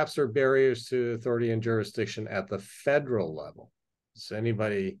see gaps or barriers to authority and jurisdiction at the federal level? Does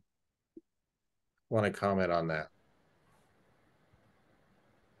anybody want to comment on that?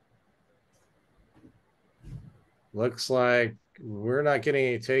 Looks like we're not getting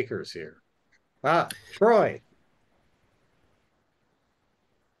any takers here. Troy.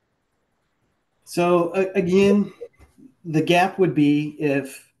 So again, the gap would be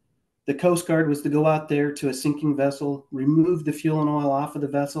if the Coast Guard was to go out there to a sinking vessel, remove the fuel and oil off of the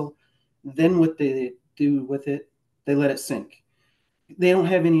vessel, then what they do with it, they let it sink. They don't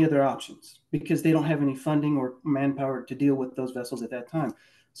have any other options because they don't have any funding or manpower to deal with those vessels at that time.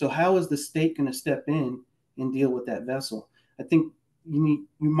 So how is the state going to step in and deal with that vessel? I think you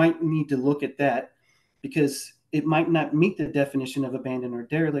might need to look at that, because it might not meet the definition of abandoned or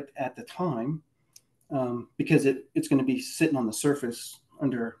derelict at the time, because it's going to be sitting on the surface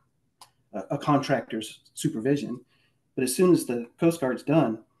under a contractor's supervision. But as soon as the Coast Guard's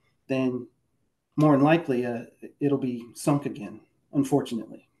done, then more than likely it'll be sunk again,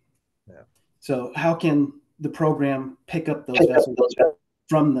 unfortunately. Yeah. So how can the program pick up those vessels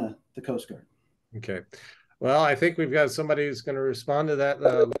from the Coast Guard? Okay. Well, I think we've got somebody who's going to respond to that,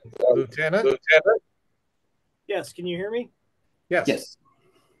 Lieutenant. Yes, can you hear me? Yes.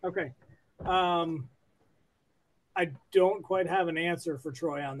 Okay. I don't quite have an answer for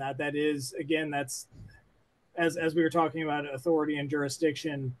Troy on that. That is, again, that's as we were talking about authority and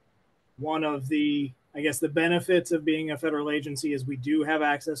jurisdiction, one of the, I guess, the benefits of being a federal agency is we do have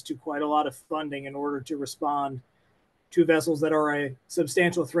access to quite a lot of funding in order to respond to vessels that are a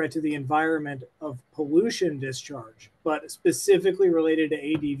substantial threat to the environment of pollution discharge. But specifically related to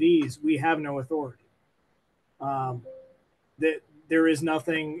ADVs, we have no authority. There is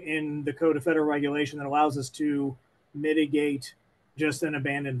nothing in the Code of Federal Regulation that allows us to mitigate just an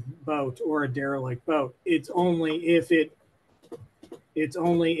abandoned boat or a derelict boat. It's only if it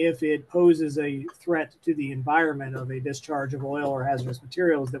poses a threat to the environment of a discharge of oil or hazardous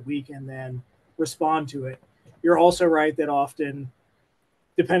materials that we can then respond to it. You're also right that often,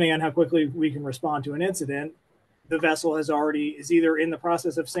 depending on how quickly we can respond to an incident, the vessel is either in the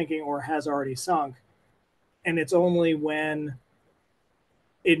process of sinking or has already sunk. And it's only when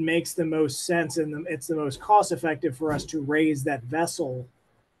it makes the most sense and it's the most cost effective for us to raise that vessel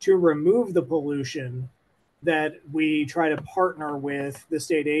to remove the pollution that we try to partner with the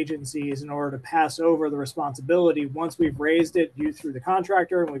state agencies in order to pass over the responsibility once we've raised it through the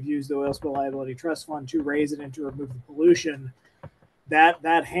contractor, and we've used the Oil Spill Liability Trust Fund to raise it and to remove the pollution. that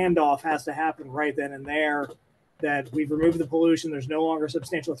handoff has to happen right then and there, that we've removed the pollution, there's no longer a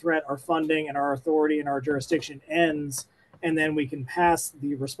substantial threat, our funding and our authority and our jurisdiction ends, and then we can pass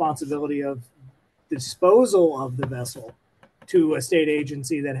the responsibility of disposal of the vessel to a state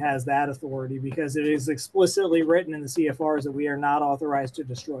agency that has that authority, because it is explicitly written in the CFRs that we are not authorized to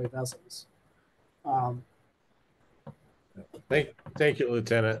destroy vessels. Thank you,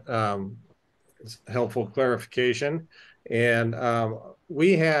 Lieutenant. It's helpful clarification. And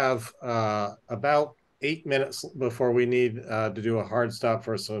we have about 8 minutes before we need to do a hard stop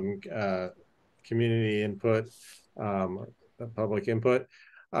for some community input, public input.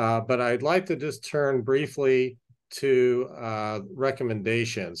 But I'd like to just turn briefly to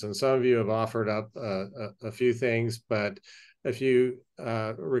recommendations. And some of you have offered up a few things, but if you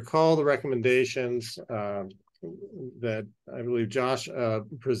recall the recommendations that I believe Josh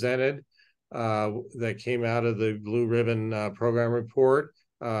presented, that came out of the Blue Ribbon program report.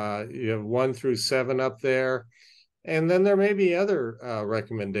 You have 1 through 7 up there. And then there may be other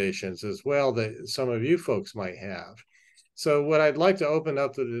recommendations as well that some of you folks might have. So what I'd like to open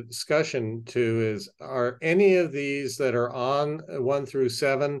up the discussion to is, are any of these that are on 1 through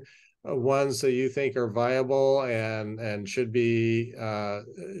 7 ones that you think are viable and should gain a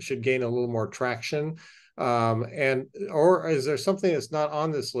little more traction? Or is there something that's not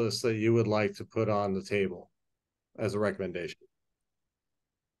on this list that you would like to put on the table as a recommendation?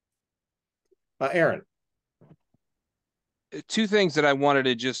 Aaron. 2 things that I wanted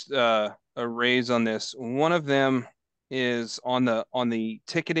to just raise on this. One of them is on the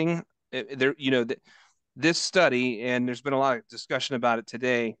ticketing. This study, and there's been a lot of discussion about it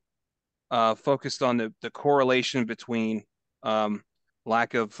today, focused on the correlation between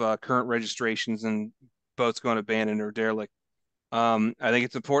lack of current registrations and boats going abandoned or derelict. I think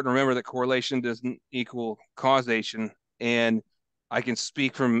it's important to remember that correlation doesn't equal causation. And I can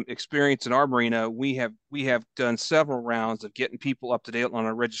speak from experience in our marina. We have done several rounds of getting people up to date on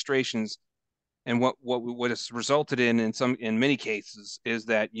our registrations. And what has resulted in many cases is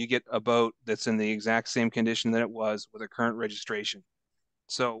that you get a boat that's in the exact same condition that it was with a current registration.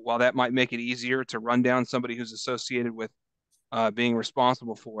 So while that might make it easier to run down somebody who's associated with being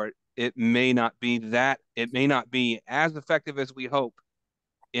responsible for it, it may not be as effective as we hope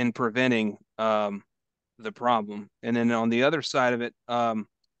in preventing the problem. And then on the other side of it, a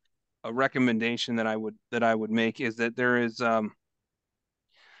recommendation that I would make is that there is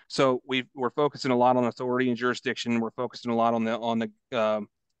so we're focusing a lot on authority and jurisdiction. We're focusing a lot on the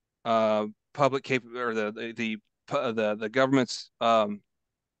public or the government's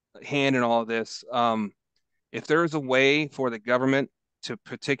hand in all of this. If there is a way for the government to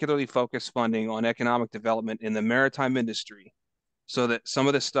particularly focus funding on economic development in the maritime industry, so that some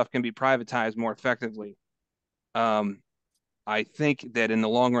of this stuff can be privatized more effectively, I think that in the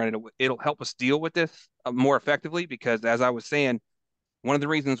long run it'll help us deal with this more effectively. Because as I was saying, one of the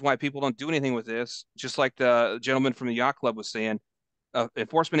reasons why people don't do anything with this, just like the gentleman from the yacht club was saying,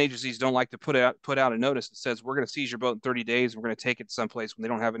 enforcement agencies don't like to put out a notice that says we're going to seize your boat in 30 days. We're going to take it someplace when they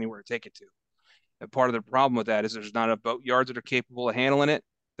don't have anywhere to take it to. And part of the problem with that is there's not enough boat yards that are capable of handling it.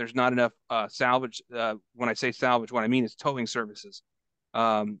 There's not enough salvage. When I say salvage, what I mean is towing services.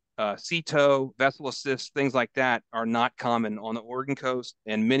 Sea tow, vessel assist, things like that are not common on the Oregon coast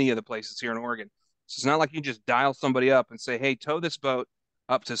and many of the places here in Oregon. So it's not like you just dial somebody up and say, hey, tow this boat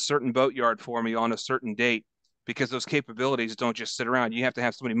up to a certain boat yard for me on a certain date, because those capabilities don't just sit around. You have to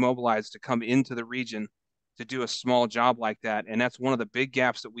have somebody mobilized to come into the region to do a small job like that. And that's one of the big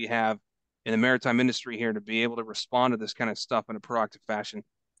gaps that we have in the maritime industry here, to be able to respond to this kind of stuff in a proactive fashion.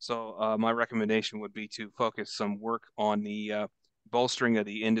 So my recommendation would be to focus some work on the bolstering of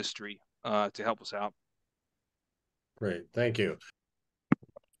the industry to help us out. Great, thank you.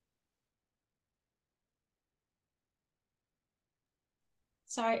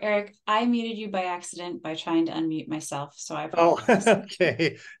 Sorry, Eric, I muted you by accident by trying to unmute myself, so I apologize. Oh,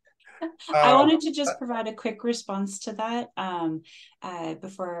 okay. I wanted to just provide a quick response to that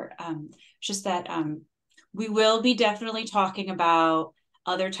before, just that we will be definitely talking about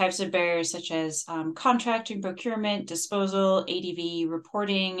other types of barriers, such as contracting, procurement, disposal, ADV,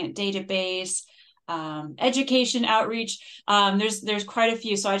 reporting, database, education, outreach. There's quite a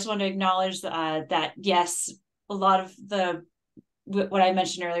few, so I just want to acknowledge that yes, a lot of what I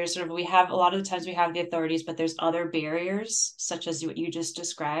mentioned earlier, sort of, a lot of the times we have the authorities, but there's other barriers such as what you just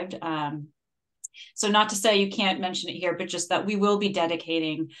described. So not to say you can't mention it here, but just that we will be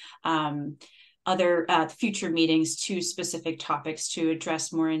dedicating other future meetings to specific topics to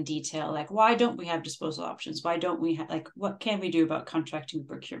address more in detail, like why don't we have disposal options? Why don't we have, like, what can we do about contracting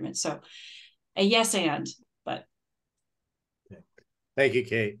procurement? So a yes and, but. Thank you,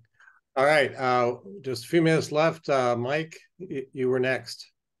 Kate. All right, just a few minutes left. Mike, you were next.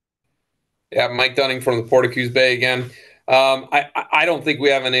 Yeah, Mike Dunning from the Port of Coos Bay again. I don't think we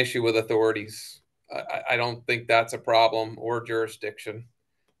have an issue with authorities. I don't think that's a problem or jurisdiction.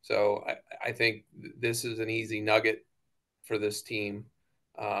 So I think this is an easy nugget for this team.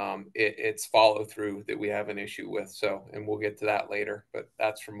 It's follow through that we have an issue with. So, and we'll get to that later, but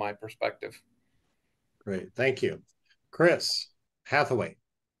that's from my perspective. Great, thank you. Chris Hathaway.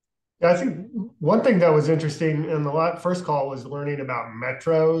 Yeah, I think one thing that was interesting in the first call was learning about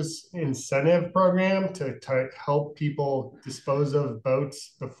Metro's incentive program to help people dispose of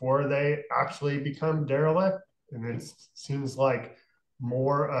boats before they actually become derelict. And it seems like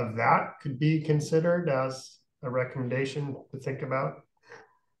more of that could be considered as a recommendation to think about.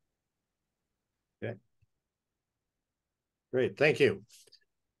 Okay. Great, thank you.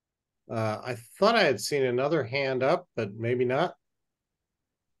 I thought I had seen another hand up, but maybe not.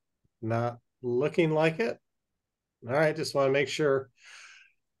 Not looking like it. All right, just want to make sure.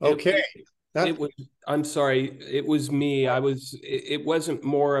 Okay. I'm sorry, it was me. It wasn't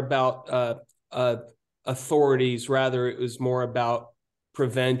more about authorities, rather it was more about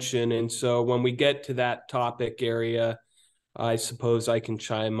prevention. And so when we get to that topic area, I suppose I can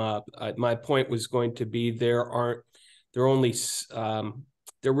chime up. My point was going to be there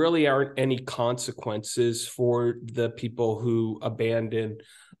really aren't any consequences for the people who abandon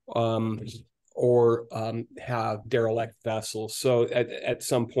or have derelict vessels. So at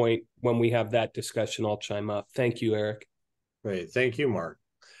some point when we have that discussion, I'll chime up. Thank you, Eric. Great, thank you, Mark.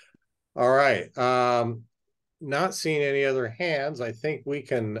 All right, not seeing any other hands. I think we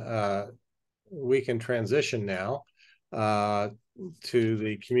can transition now to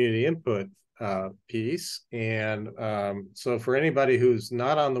the community input piece. And so for anybody who's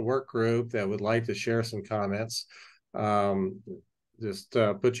not on the work group that would like to share some comments, just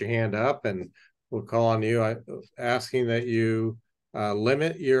put your hand up and we'll call on you, asking that you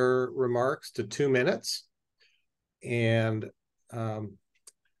limit your remarks to 2 minutes. And do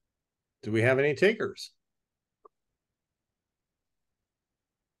we have any takers?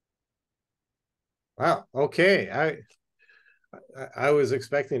 Wow, okay. I was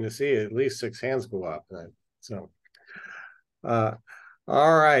expecting to see at least 6 hands go up. So, all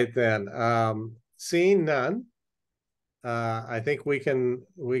right then. Seeing none, I think we can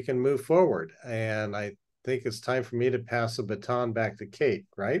move forward, and I think it's time for me to pass the baton back to Kate.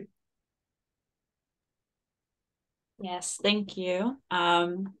 Right? Yes, thank you.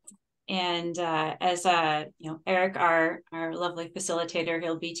 And as Eric, our lovely facilitator,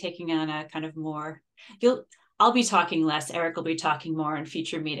 he'll be taking on a kind of more. I'll be talking less. Eric will be talking more in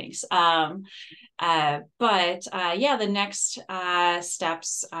future meetings. Yeah, the next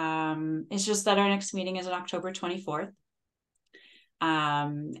steps is just that our next meeting is on October 24th.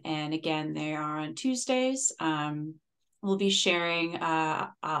 And again, they are on Tuesdays. We'll be sharing,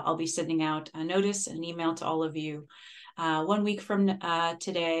 I'll be sending out a notice, an email to all of you 1 week from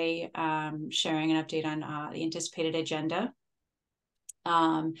today, sharing an update on the anticipated agenda.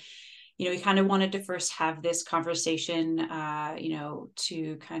 We kind of wanted to first have this conversation,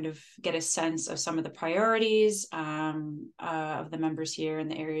 to kind of get a sense of some of the priorities of the members here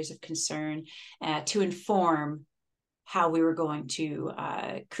and the areas of concern to inform how we were going to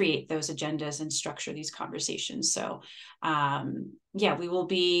create those agendas and structure these conversations. So yeah, we'll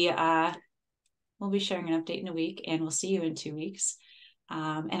be sharing an update in a week, and we'll see you in 2 weeks.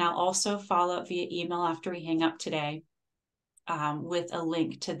 And I'll also follow up via email after we hang up today with a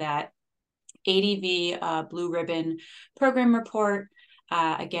link to that ADV Blue Ribbon program report.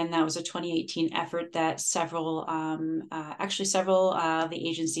 Again, that was a 2018 effort that several of the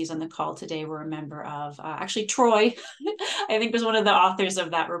agencies on the call today were a member of. Actually, Troy, I think, was one of the authors of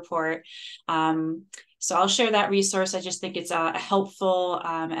that report. So I'll share that resource. I just think it's helpful,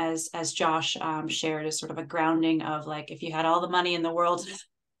 as Josh shared, as sort of a grounding of, like, if you had all the money in the world,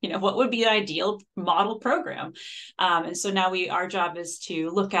 what would be an ideal model program? And so now our job is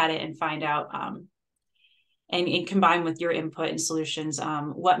to look at it and find out, and combine with your input and solutions,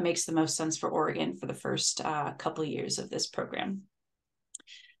 what makes the most sense for Oregon for the first couple of years of this program.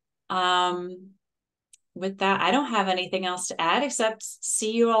 With that, I don't have anything else to add except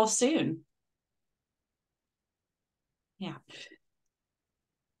see you all soon. Yeah.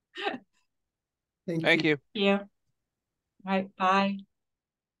 Thank you. Yeah. All right. Bye.